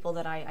of people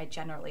that I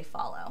generally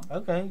follow.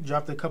 Okay,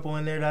 dropped a couple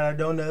in there that I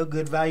don't know.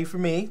 Good value for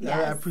me.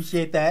 Yes. I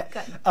appreciate that.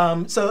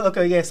 Good.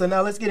 So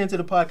now let's get into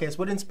the podcast.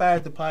 What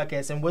inspired the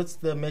podcast, and what's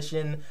the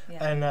mission,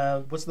 and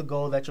what's the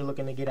goal that you're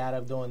looking to get out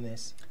of doing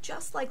this?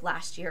 Just like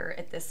last year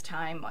at this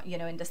time,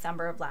 in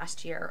December of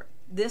last year,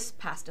 this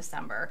past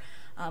December,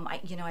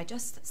 I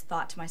just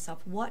thought to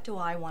myself, what do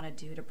I want to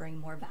do to bring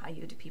more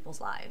value to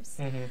people's lives?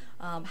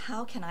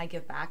 How can I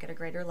give back at a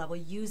greater level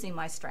using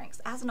my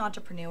strengths? As an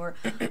entrepreneur,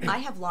 I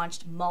have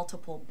launched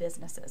multiple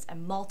businesses,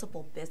 and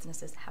multiple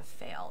businesses have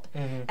failed.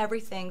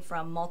 Everything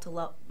from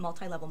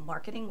multi-level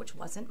marketing, which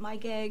wasn't my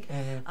gig,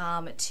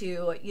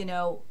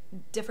 to,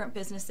 different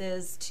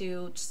businesses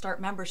to start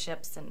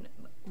memberships and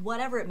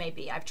whatever it may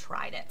be. I've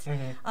tried it,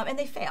 and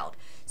they failed.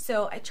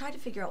 So I tried to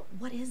figure out,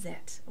 what is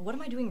it? What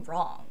am I doing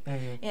wrong?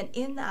 And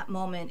in that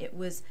moment,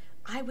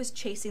 I was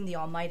chasing the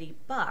almighty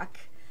buck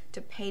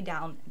to pay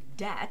down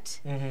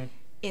debt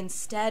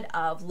instead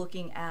of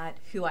looking at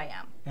who I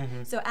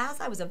am. So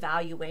as I was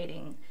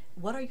evaluating,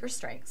 what are your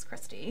strengths,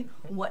 Kristie?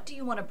 What do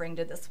you want to bring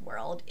to this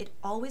world? It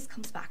always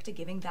comes back to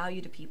giving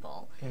value to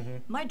people.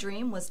 My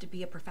dream was to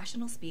be a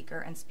professional speaker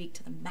and speak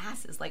to the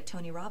masses like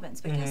Tony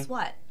Robbins, but guess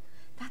what?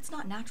 That's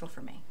not natural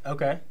for me.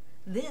 Okay.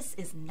 This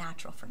is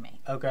natural for me.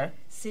 Okay.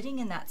 Sitting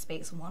in that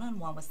space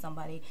one-on-one with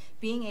somebody,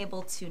 being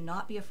able to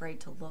not be afraid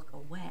to look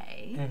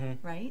away,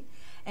 right?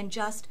 And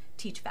just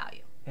teach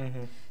value.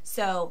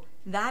 So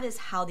that is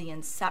how the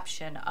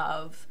inception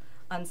of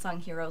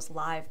Unsung Heroes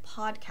Live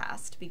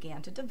podcast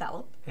began to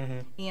develop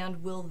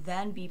and will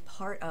then be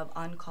part of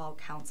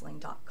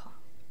uncalledcounseling.com.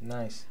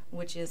 Nice.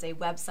 Which is a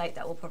website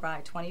that will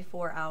provide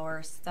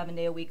 24-hour,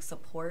 7-day-a-week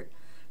support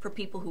for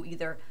people who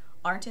either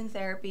aren't in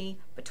therapy,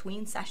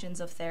 between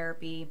sessions of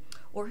therapy,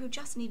 or who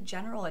just need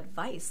general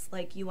advice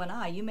like you and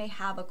I. You may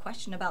have a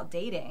question about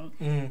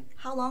dating.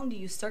 How long do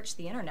you search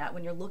the internet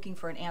when you're looking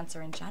for an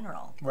answer in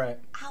general? Right.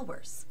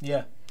 Hours.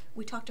 Yeah.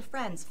 We talk to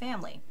friends,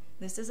 family.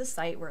 This is a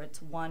site where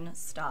it's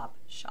one-stop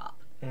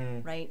shop,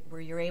 right?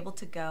 Where you're able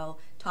to go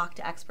talk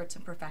to experts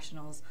and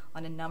professionals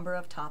on a number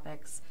of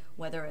topics,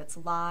 whether it's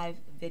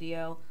live,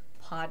 video,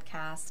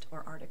 podcast,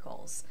 or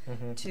articles,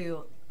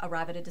 to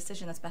arrive at a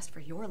decision that's best for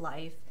your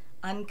life,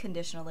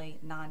 unconditionally,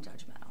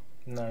 non-judgmental.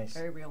 Nice.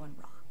 Very real and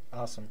raw.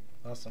 Awesome.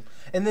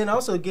 And then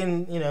also,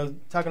 again,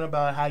 talking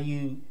about how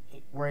you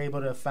were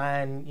able to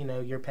find,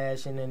 your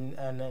passion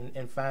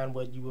and find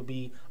what you would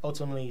be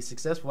ultimately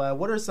successful at.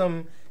 What are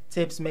some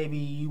tips maybe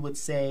you would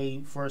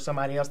say for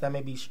somebody else that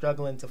may be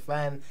struggling to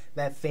find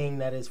that thing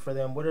that is for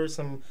them? What are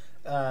some,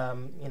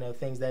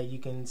 things that you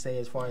can say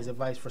as far as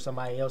advice for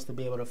somebody else to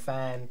be able to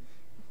find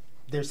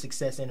their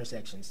success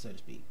intersections, so to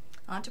speak?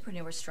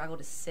 Entrepreneurs struggle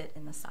to sit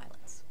in the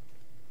silence.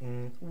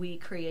 We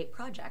create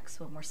projects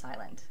when we're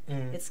silent.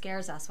 It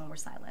scares us when we're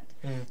silent.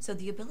 So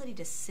the ability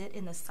to sit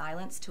in the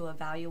silence to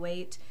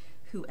evaluate,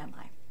 who am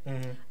I?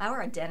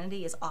 Our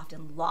identity is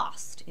often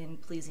lost in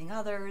pleasing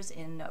others,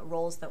 in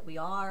roles that we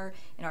are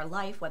in our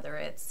life, whether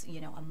it's,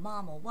 you know, a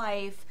mom, a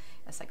wife,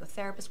 a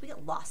psychotherapist. We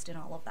get lost in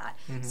all of that.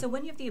 So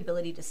when you have the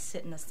ability to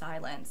sit in the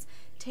silence,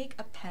 take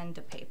a pen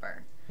to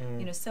paper.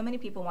 You know, so many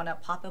people want to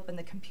pop open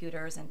the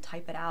computers and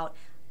type it out.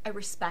 I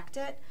respect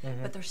it,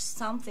 but there's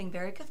something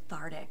very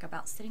cathartic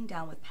about sitting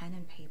down with pen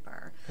and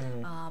paper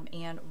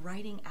and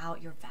writing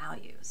out your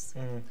values.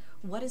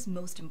 What is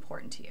most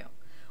important to you?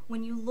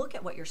 When you look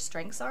at what your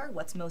strengths are,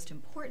 what's most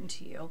important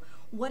to you,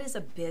 what is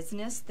a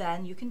business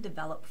then you can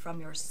develop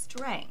from your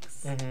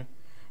strengths,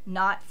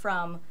 not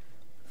from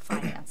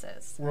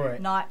finances,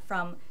 not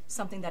from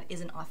something that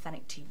isn't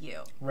authentic to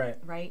you,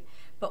 right?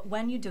 But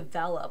when you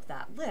develop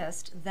that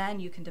list,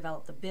 then you can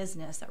develop the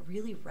business that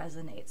really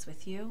resonates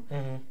with you,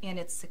 and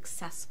it's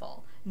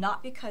successful,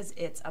 not because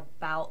it's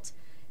about,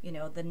 you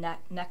know, the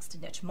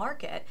next niche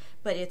market,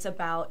 but it's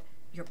about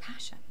your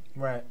passion.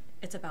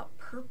 It's about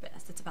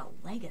purpose. It's about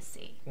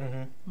legacy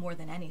more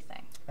than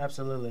anything.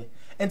 Absolutely.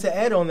 And to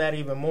add on that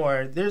even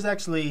more, there's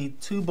actually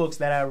 2 books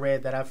that I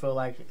read that I feel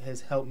like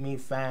has helped me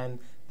find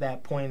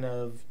that point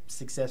of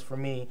success for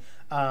me.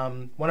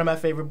 One of my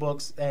favorite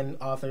books and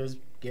authors,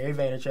 Gary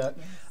Vaynerchuk,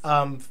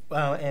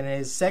 and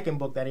his second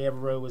book that he ever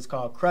wrote was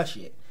called Crush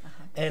It.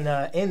 And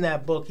in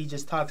that book, he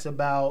just talks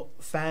about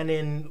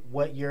finding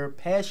what you're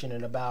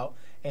passionate about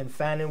and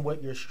finding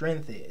what your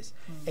strength is.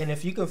 And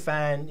if you can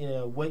find, you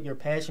know, what you're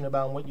passionate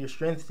about and what your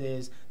strength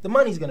is, the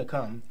money's going to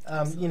come.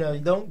 You know,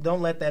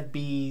 don't let that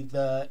be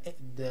the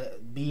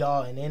be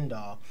all and end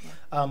all.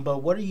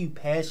 But what are you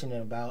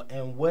passionate about,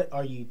 and what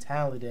are you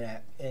talented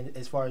at, and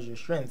as far as your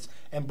strengths,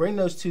 and bring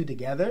those two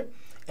together.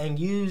 And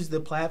use the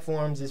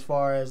platforms as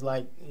far as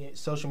like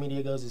social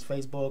media goes, as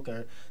Facebook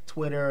or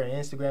Twitter and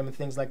Instagram and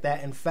things like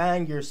that, and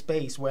find your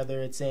space,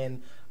 whether it's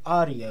in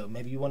audio.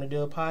 Maybe you want to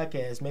do a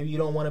podcast. Maybe you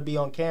don't want to be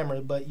on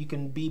camera, but you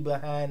can be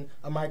behind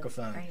a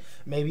microphone.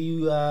 Maybe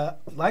you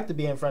like to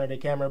be in front of the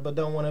camera, but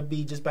don't want to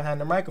be just behind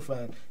the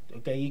microphone.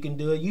 Okay, you can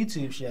do a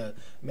YouTube show.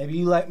 Maybe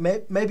you like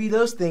maybe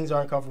those things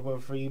aren't comfortable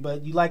for you,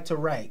 but you like to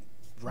write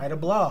a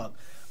blog.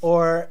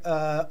 Or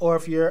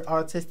if your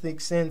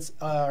artistic sense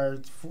are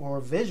for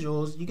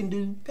visuals, you can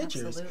do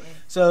pictures. Absolutely.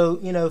 So,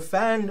 you know,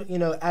 find, you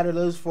know, out of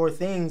those 4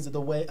 things,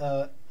 the way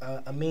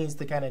a means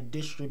to kind of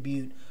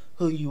distribute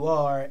who you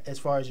are as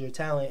far as your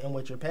talent and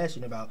what you're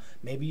passionate about.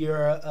 Maybe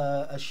you're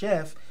a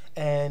chef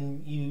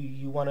and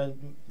you want to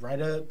write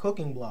a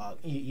cooking blog.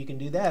 You can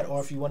do that. Or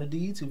if you want to do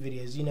YouTube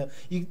videos, you know,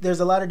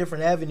 there's a lot of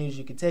different avenues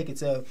you could take it.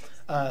 So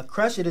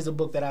Crush It is a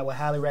book that I would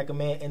highly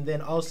recommend. And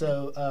then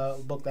also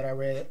a book that I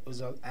read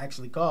was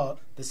actually called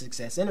The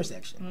Success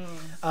Intersection,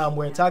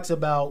 where it talks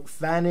about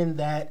finding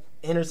that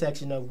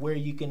intersection of where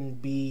you can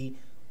be,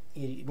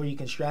 where you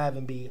can strive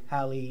and be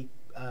highly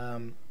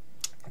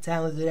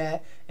talented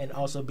at, and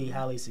also be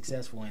highly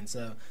successful in.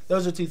 So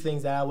those are 2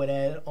 things that I would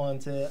add on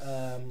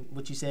to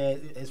what you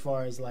said as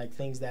far as like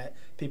things that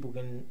people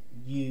can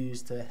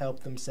use to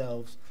help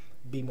themselves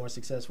be more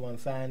successful and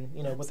find,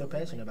 you know, what they're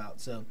passionate about.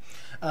 So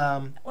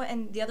well,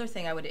 and the other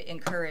thing I would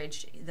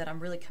encourage that I'm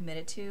really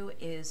committed to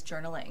is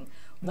journaling.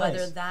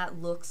 Whether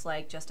that looks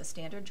like just a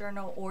standard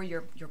journal or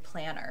your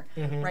planner.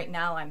 Right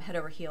now I'm head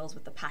over heels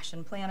with the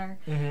Passion Planner,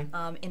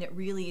 and it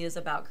really is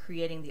about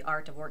creating the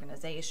art of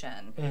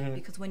organization,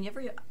 because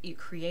whenever you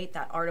create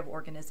that art of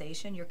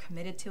organization, you're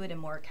committed to it and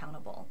more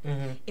accountable.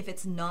 If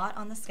it's not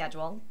on the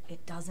schedule,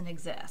 it doesn't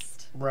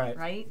exist.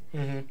 Right?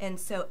 And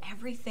so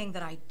everything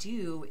that I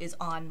do is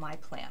on my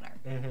planner.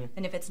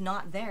 And if it's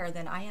not there,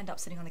 then I end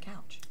up sitting on the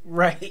couch.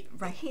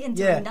 And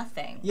doing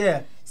nothing.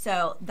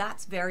 So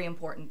that's very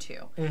important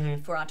too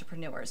for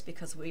entrepreneurs,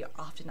 because we are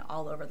often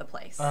all over the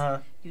place.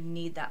 You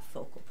need that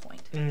focal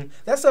point.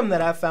 That's something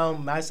that I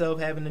found myself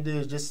having to do,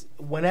 is just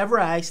whenever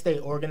I stay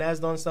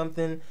organized on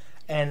something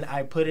and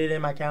I put it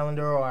in my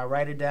calendar or I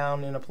write it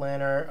down in a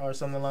planner or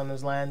something along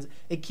those lines,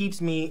 it keeps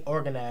me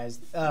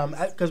organized.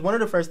 Because one of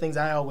the first things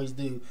I always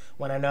do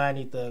when I know I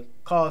need to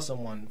call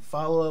someone,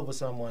 follow up with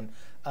someone,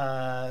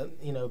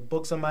 you know,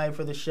 book somebody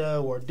for the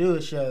show or do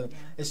a show,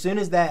 as soon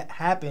as that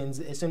happens,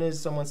 as soon as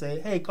someone say,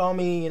 hey, call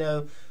me, you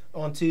know,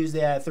 on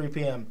Tuesday at 3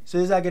 p.m. As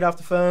soon as I get off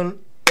the phone,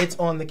 it's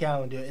on the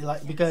calendar.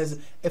 Because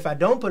if I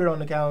don't put it on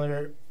the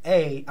calendar,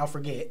 A, I'll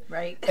forget.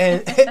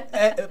 And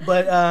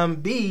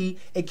but B,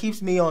 it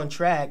keeps me on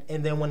track.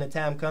 And then when the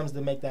time comes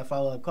to make that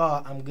follow-up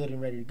call, I'm good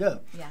and ready to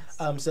go.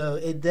 So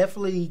it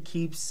definitely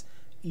keeps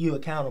you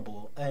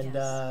accountable. And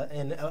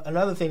and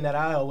another thing that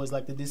I always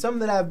like to do, something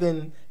that I've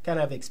been kind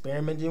of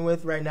experimenting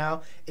with right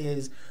now,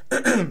 is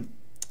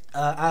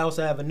I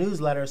also have a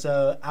newsletter,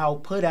 so I'll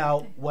put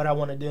out what I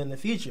want to do in the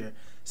future.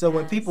 So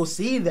when people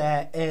see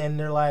that and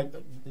they're like,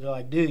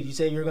 dude, you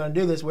say you're going to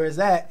do this, where's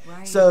that?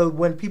 So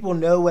when people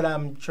know what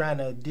I'm trying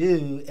to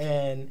do,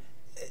 and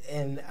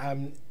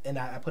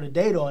I put a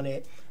date on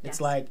it, it's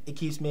Yes. like it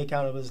keeps me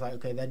accountable. It's like,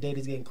 okay, that date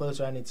is getting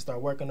closer. I need to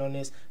start working on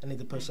this. I need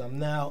to push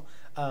something out.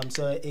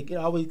 So it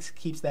always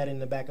keeps that in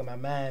the back of my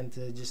mind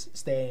to just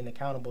staying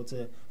accountable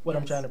to what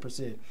I'm trying to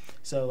pursue.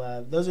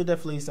 So those are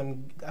definitely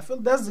some. I feel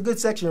that's a good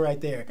section right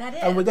there. That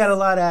is. And we got a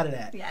lot out of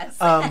that. Yes.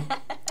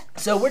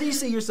 So where do you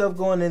see yourself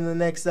going in the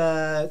next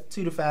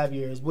 2 to 5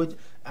 years?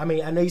 I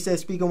know you said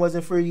speaking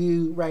wasn't for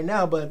you right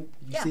now, but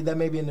you see that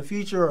maybe in the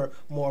future, or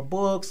more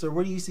books, or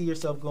where do you see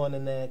yourself going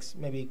in the next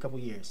maybe a couple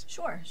years?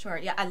 Sure.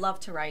 Yeah, I love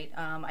to write.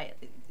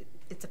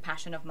 It's a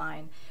passion of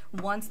mine.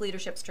 Once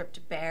Leadership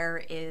Stripped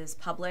Bare is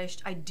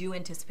published, I do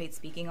anticipate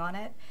speaking on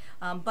it.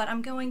 But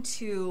I'm going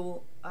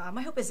to,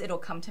 my hope is it'll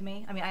come to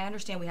me. I mean, I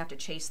understand we have to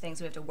chase things,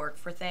 we have to work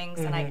for things,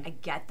 and I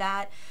get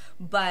that.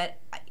 But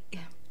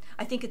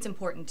I think it's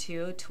important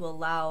too to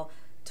allow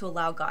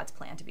God's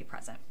plan to be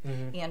present.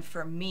 And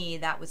for me,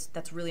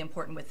 that's really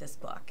important with this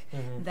book,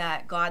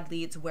 that God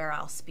leads where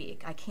I'll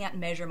speak. I can't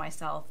measure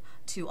myself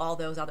to all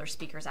those other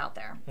speakers out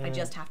there. I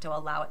just have to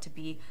allow it to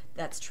be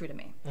that's true to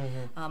me.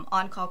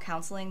 On-call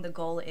counseling, the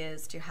goal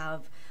is to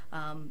have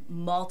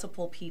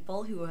multiple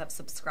people who have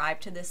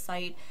subscribed to this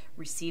site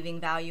receiving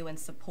value and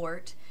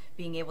support,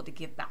 being able to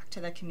give back to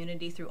the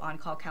community through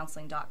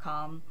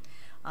oncallcounseling.com.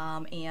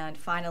 And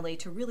finally,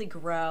 to really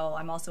grow,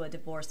 I'm also a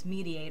divorce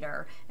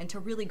mediator, and to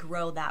really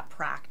grow that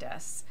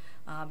practice,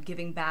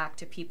 giving back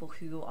to people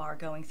who are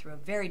going through a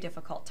very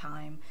difficult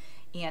time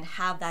and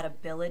have that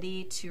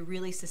ability to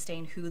really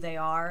sustain who they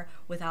are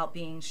without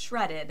being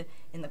shredded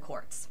in the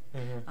courts.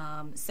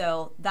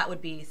 So that would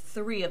be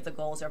 3 of the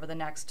goals over the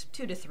next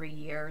 2 to 3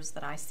 years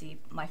that I see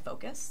my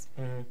focus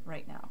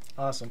right now.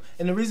 Awesome.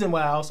 And the reason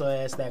why I also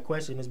asked that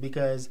question is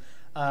because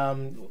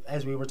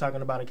as we were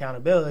talking about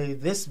accountability,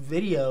 this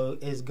video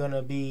is going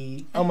to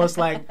be almost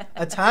like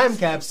a time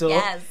capsule.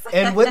 Yes.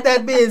 And with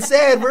that being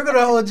said, we're going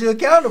to hold you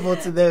accountable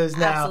to those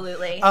now.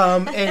 Absolutely.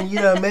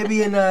 And,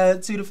 maybe in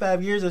 2 to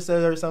 5 years or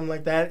so or something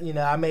like that,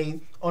 I may,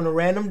 on a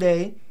random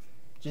day,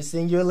 just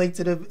send you a link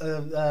to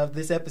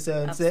this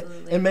episode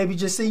and maybe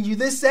just send you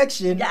this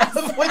section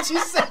of what you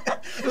said.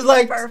 It was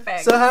like,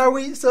 perfect. So how are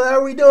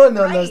we doing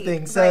on those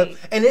things? So right.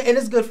 and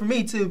it's good for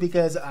me too,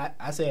 because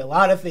I say a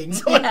lot of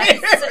things on here.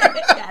 Yes,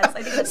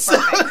 I think that's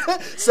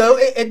perfect. So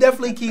it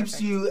definitely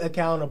keeps you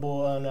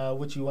accountable on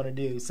what you want to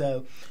do.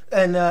 So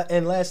and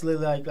lastly,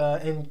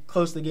 and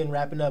close to getting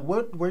wrapping up,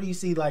 where do you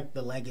see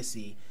the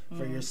legacy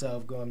for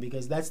yourself going?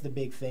 Because that's the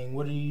big thing.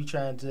 What are you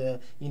trying to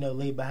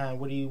leave behind?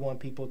 What do you want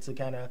people to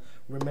kind of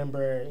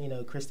remember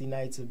Kristie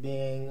Knights of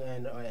being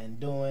and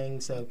doing?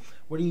 So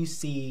where do you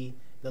see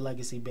the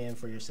legacy being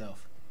for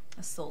yourself?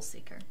 A soul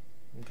seeker.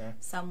 Okay.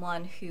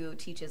 Someone who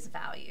teaches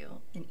value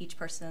in each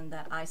person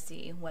that I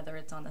see, whether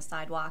it's on the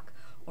sidewalk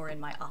or in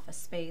my office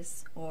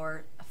space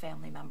or a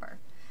family member,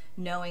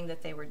 knowing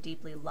that they were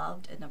deeply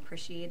loved and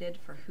appreciated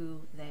for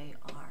who they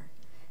are,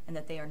 and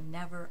that they are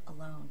never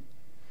alone.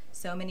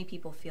 So many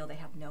people feel they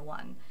have no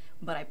one,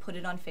 but I put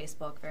it on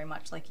Facebook very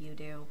much like you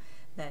do,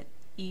 that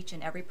each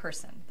and every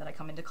person that I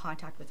come into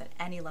contact with at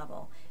any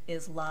level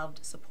is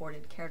loved,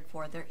 supported, cared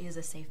for. There is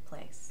a safe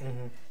place.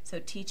 So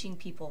teaching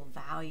people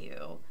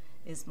value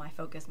is my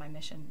focus, my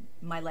mission,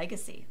 my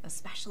legacy,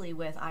 especially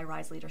with I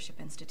Rise Leadership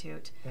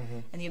Institute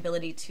and the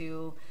ability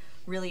to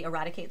really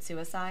eradicate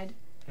suicide.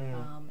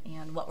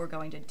 And what we're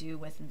going to do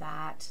with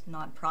that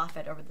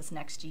nonprofit over this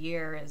next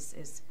year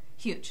is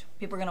huge.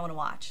 People are going to want to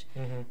watch.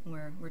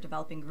 We're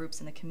developing groups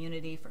in the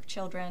community for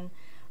children.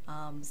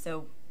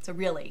 So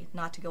really,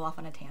 not to go off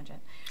on a tangent.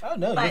 Oh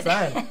no, you're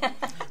fine. A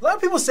lot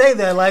of people say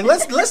that.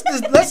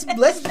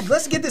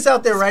 Let's get this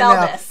out there right Spell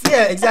now. this.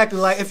 Yeah, exactly.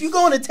 If you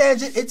go on a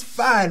tangent, it's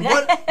fine.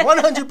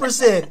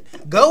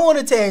 100%. Go on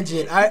a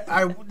tangent.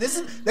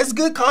 That's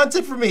good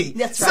content for me.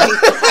 That's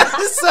right.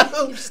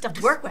 So you just have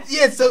to work with.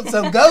 Yeah. So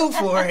go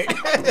for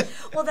it.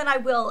 Well, then I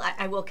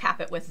will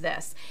cap it with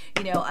this.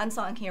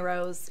 Unsung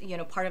Heroes.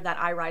 Part of that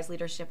I Rise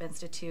Leadership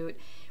Institute.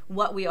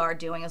 What we are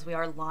doing is we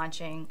are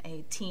launching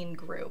a teen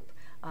group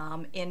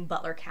in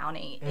Butler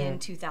County in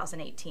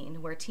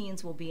 2018, where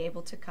teens will be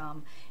able to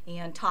come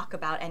and talk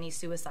about any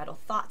suicidal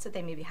thoughts that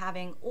they may be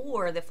having,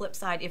 or the flip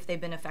side, if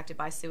they've been affected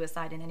by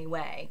suicide in any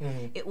way.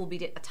 It will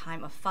be a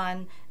time of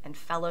fun and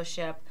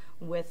fellowship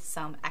with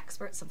some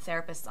experts, some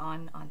therapists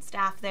on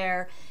staff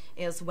there,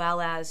 as well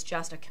as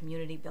just a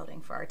community building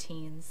for our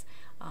teens.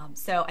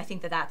 So I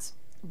think that's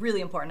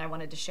really important. I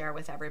wanted to share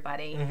with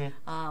everybody.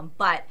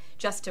 But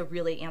just to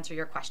really answer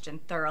your question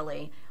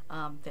thoroughly,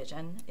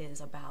 vision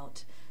is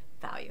about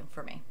value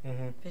for me.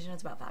 Vision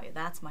is about value.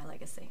 That's my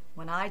legacy.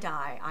 When I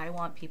die, I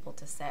want people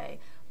to say,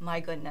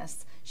 my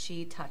goodness,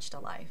 she touched a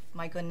life.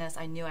 My goodness,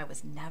 I knew I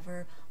was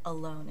never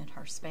alone in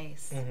her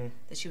space.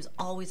 That she was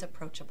always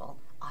approachable,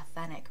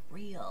 authentic,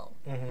 real.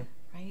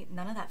 Right?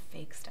 None of that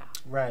fake stuff.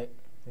 Right.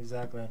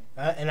 Exactly.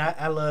 And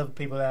I love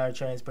people that are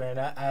transparent.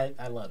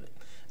 I love it.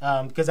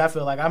 Because I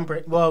feel like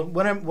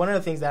one of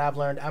the things that I've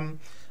learned,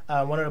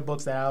 One of the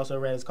books that I also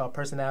read is called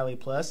Personality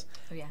Plus.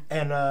 Oh, yeah.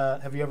 And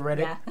have you ever read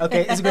it? Yeah.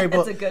 Okay, it's a great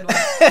book. It's a good one.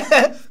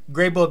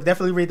 Great book.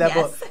 Definitely read that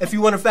book. If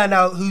you want to find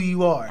out who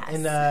you are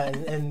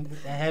and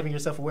having your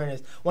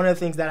self-awareness. One of the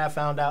things that I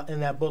found out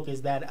in that book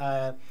is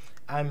that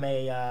I'm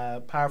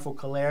a powerful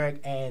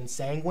choleric and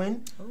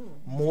sanguine. Ooh.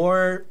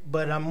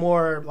 But I'm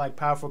more like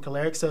powerful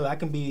choleric, so I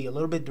can be a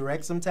little bit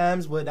direct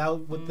sometimes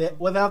without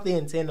the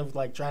intent of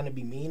like trying to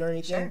be mean or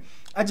anything. Sure.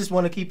 I just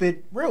want to keep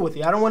it real with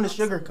you. I don't want to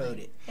sugarcoat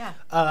it. Yeah.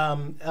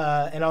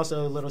 And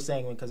also a little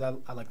sanguine because I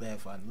like to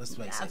have fun. Let's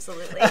face it.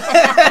 Absolutely.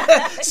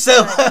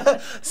 So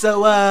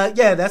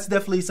yeah, that's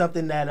definitely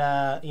something that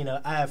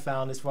I have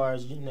found as far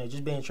as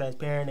just being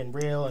transparent and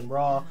real and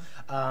raw.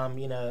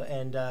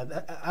 And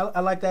I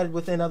like that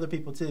within other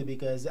people too,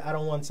 because I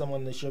don't want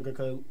someone to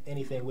sugarcoat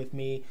anything with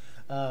me.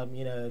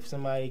 If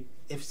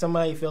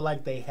somebody feel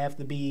like they have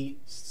to be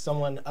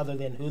someone other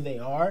than who they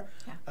are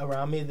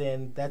around me,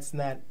 then that's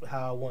not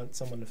how I want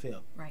someone to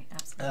feel. Right,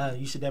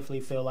 absolutely. You should definitely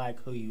feel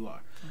like who you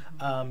are.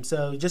 Mm-hmm.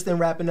 So just in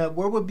wrapping up,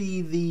 where would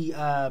be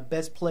the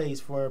best place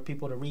for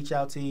people to reach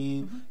out to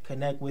you,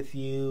 connect with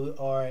you,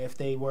 or if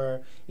they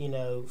were,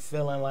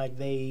 feeling like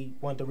they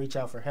want to reach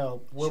out for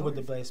help, where would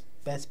the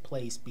best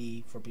place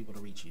be for people to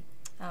reach you?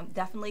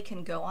 Definitely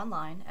can go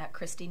online at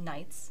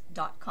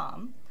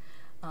KristieKnights.com.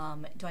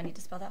 Do I need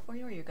to spell that for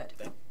you, or you're good?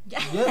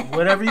 Yeah,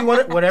 whatever you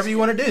want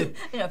to do.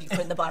 If you put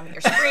it in the bottom of your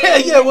screen.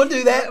 Yeah, we'll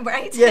do that.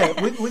 Right?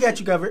 Yeah, we got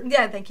you covered.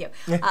 Yeah, thank you.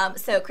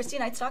 So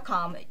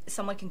KristieKnights.com,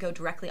 someone can go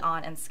directly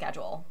on and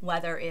schedule,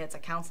 whether it's a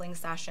counseling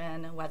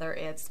session, whether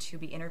it's to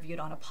be interviewed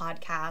on a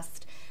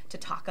podcast, to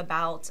talk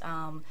about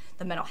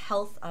the mental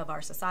health of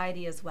our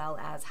society, as well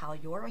as how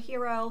you're a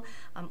hero,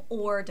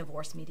 or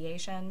divorce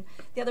mediation.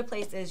 The other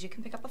place is you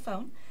can pick up a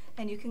phone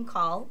and you can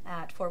call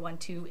at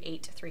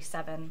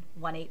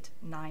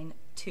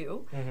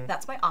 412-837-1892.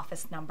 That's my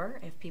office number.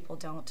 If people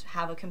don't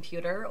have a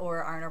computer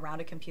or aren't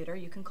around a computer,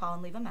 you can call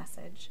and leave a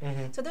message.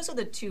 So those are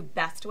the two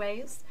best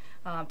ways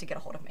to get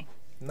a hold of me.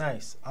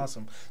 Nice.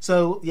 Awesome.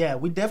 So, yeah,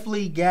 we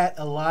definitely got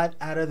a lot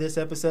out of this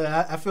episode.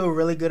 I feel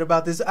really good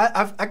about this.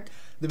 To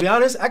be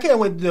honest, I can't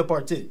wait to do a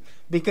part 2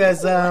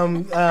 because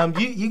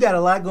you got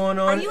a lot going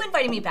on. Are you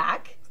inviting me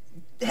back?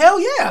 Hell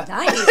yeah.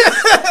 Nice.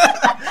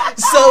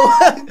 So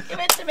give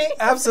it to me.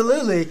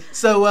 Absolutely.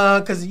 So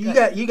because you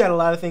got a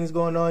lot of things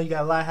going on, you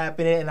got a lot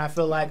happening, and I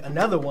feel like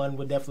another one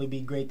would definitely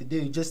be great to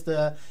do, just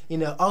to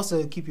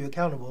also keep you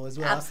accountable as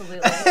well.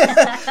 Absolutely.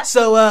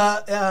 So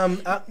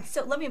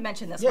let me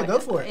mention this. Yeah, go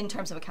for it. In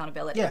terms of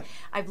accountability, yeah.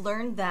 I've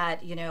learned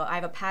that I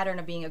have a pattern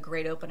of being a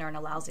great opener and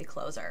a lousy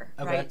closer.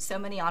 Okay. Right. So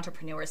many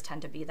entrepreneurs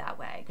tend to be that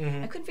way.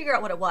 I couldn't figure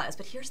out what it was,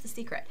 but here's the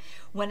secret.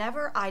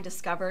 Whenever I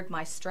discovered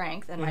my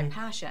strength and my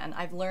passion,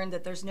 I've learned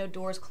that there's no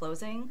doors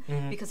closing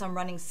because I'm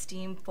running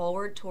steam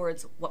forward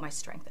towards what my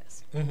strength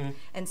is.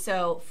 And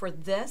so for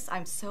this,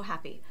 I'm so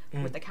happy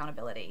with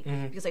accountability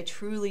because I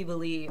truly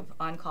believe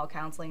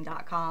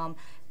OnCallCounseling.com,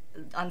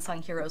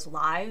 Unsung Heroes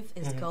Live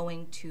is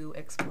going to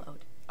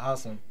explode.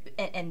 Awesome.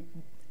 And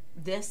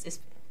this is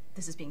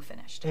being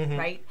finished,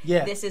 right?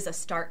 Yeah. This is a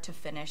start to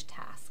finish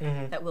task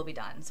that will be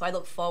done. So I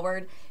look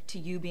forward to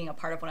you being a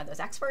part of one of those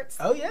experts.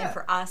 Oh, yeah. And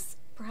for us,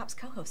 perhaps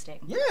co-hosting.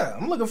 Yeah,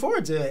 I'm looking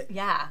forward to it.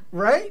 Yeah.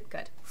 Right?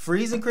 Good.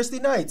 Freeze and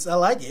Kristie Knights. I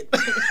like it.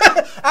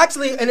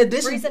 Actually, in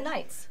addition... Freeze and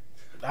Knights.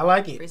 I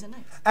like it. Freeze and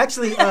Knights.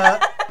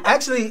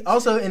 Actually,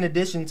 also in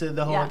addition to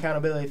the whole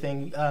accountability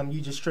thing, you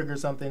just triggered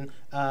something.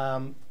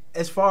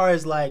 As far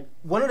as like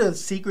one of the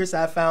secrets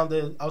I found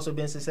that also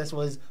been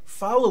successful is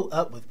follow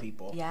up with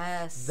people.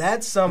 Yes.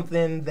 That's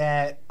something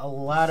that a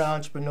lot of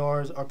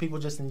entrepreneurs or people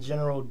just in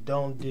general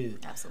don't do.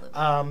 Absolutely.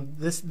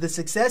 The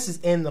success is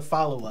in the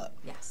follow up.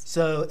 Yes.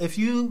 So if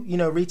you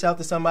reach out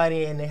to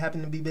somebody and they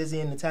happen to be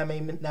busy and the time may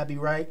not be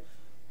right,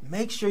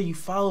 make sure you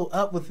follow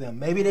up with them.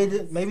 Maybe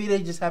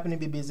they just happen to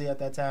be busy at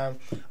that time,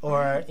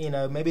 or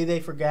maybe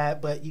they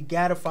forgot, but you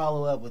got to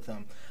follow up with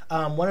them.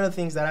 One of the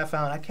things that I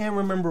found, I can't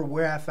remember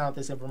where I found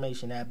this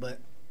information at, but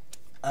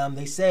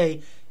they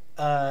say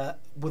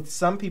with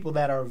some people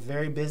that are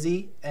very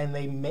busy and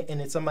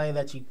it's somebody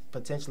that you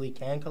potentially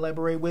can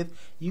collaborate with,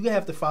 you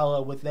have to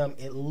follow up with them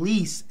at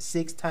least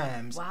 6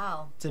 times.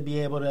 Wow. To be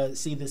able to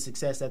see the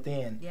success at the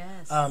end.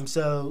 Yes.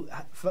 So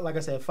like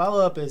I said,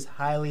 follow up is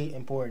highly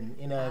important.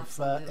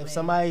 If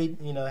somebody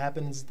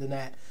happens to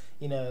not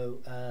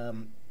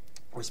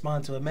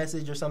respond to a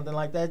message or something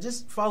like that,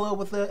 just follow up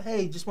with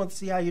hey, just want to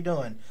see how you're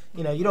doing.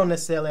 You don't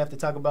necessarily have to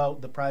talk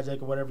about the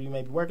project or whatever you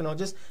may be working on.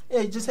 Just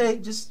call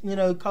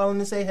in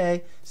and say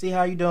hey, see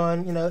how you're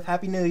doing.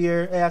 Happy New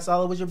Year. Hey, I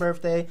saw it was your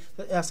birthday.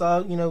 I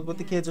saw with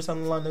the kids or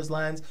something along those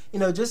lines.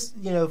 Just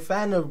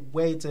find a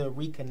way to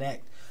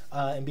reconnect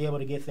and be able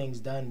to get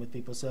things done with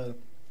people. So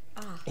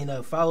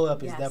follow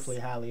up is definitely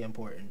highly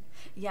important.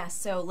 Yes.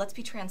 So let's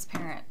be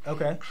transparent.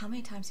 Okay. How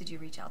many times did you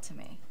reach out to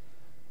me?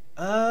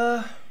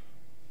 I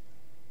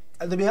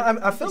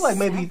feel like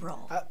maybe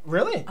several.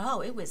 Really?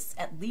 Oh, it was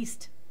at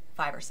least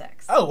 5 or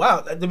 6. Oh,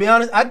 wow. To be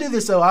honest, I do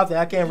this so often,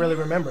 I can't really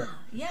remember.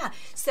 Yeah.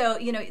 So,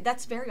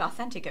 that's very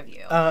authentic of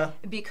you.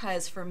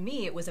 Because for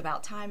me, it was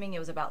about timing. It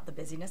was about the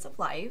busyness of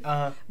life.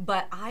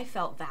 But I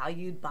felt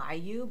valued by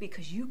you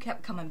because you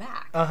kept coming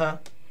back.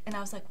 And I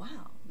was like,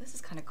 wow, this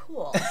is kind of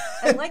cool.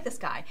 I like this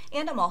guy.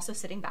 And I'm also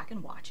sitting back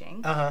and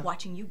watching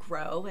you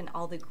grow and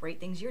all the great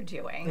things you're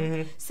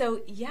doing.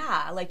 So,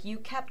 yeah, like you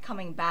kept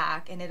coming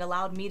back, and it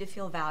allowed me to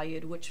feel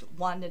valued,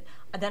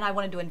 then I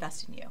wanted to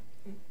invest in you.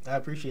 I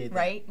appreciate that.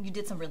 Right? You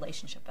did some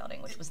relationship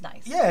building, which was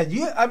nice. Yeah,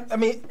 I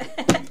mean,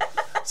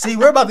 see,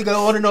 we're about to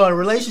go on and on.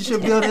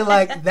 Relationship building,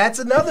 like, that's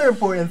another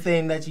important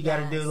thing that you got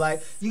to do.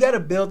 Like, you got to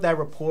build that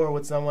rapport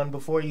with someone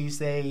before you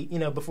say,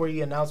 before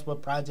you announce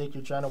what project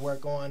you're trying to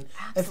work on.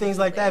 Absolutely. And things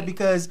like that.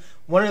 Because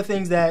one of the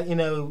things that,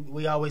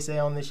 we always say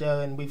on the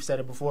show, and we've said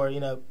it before,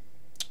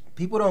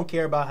 people don't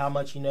care about how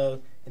much you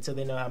know until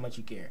they know how much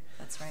you care.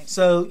 That's right.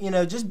 So,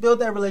 just build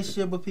that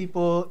relationship with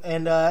people,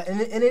 and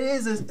it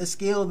is a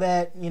skill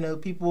that,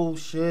 people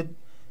should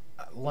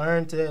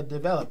learn to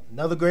develop.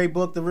 Another great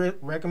book to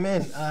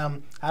recommend,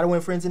 How to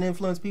Win Friends and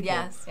Influence People.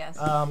 Yes.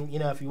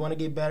 If you want to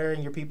get better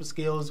in your people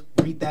skills,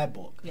 read that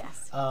book.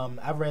 Yes.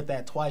 I've read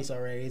that twice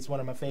already. It's one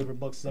of my favorite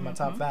books. It's in my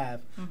top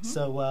 5.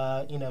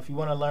 So, if you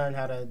want to learn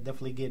how to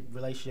definitely get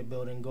relationship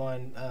building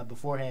going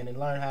beforehand and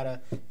learn how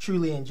to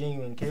truly and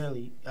genuinely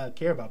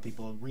care about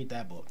people, read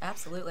that book.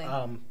 Absolutely.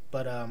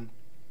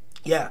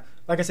 Yeah,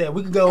 like I said,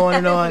 we could go on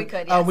and on. We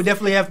could, yes. We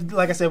definitely have to,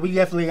 like I said, we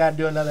definitely got to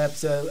do another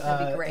episode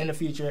in the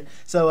future.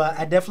 So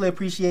I definitely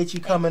appreciate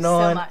you coming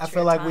on. I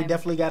feel like we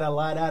definitely got a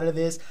lot out of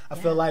this. I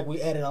feel like we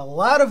added a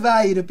lot of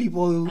value to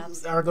people who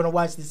are going to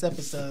watch this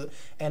episode,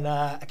 and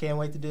I can't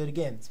wait to do it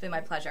again. It's been my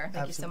pleasure.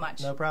 Thank you so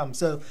much. No problem.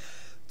 So,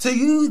 to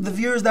you, the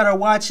viewers that are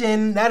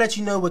watching, now that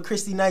you know what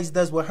Kristie Knights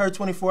does with her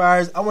 24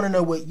 hours, I want to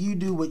know what you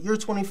do with your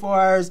 24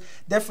 hours.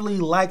 Definitely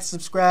like,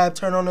 subscribe,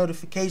 turn on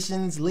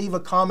notifications, leave a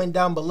comment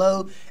down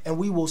below, and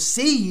we will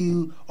see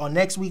you on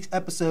next week's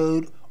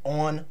episode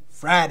on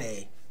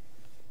Friday.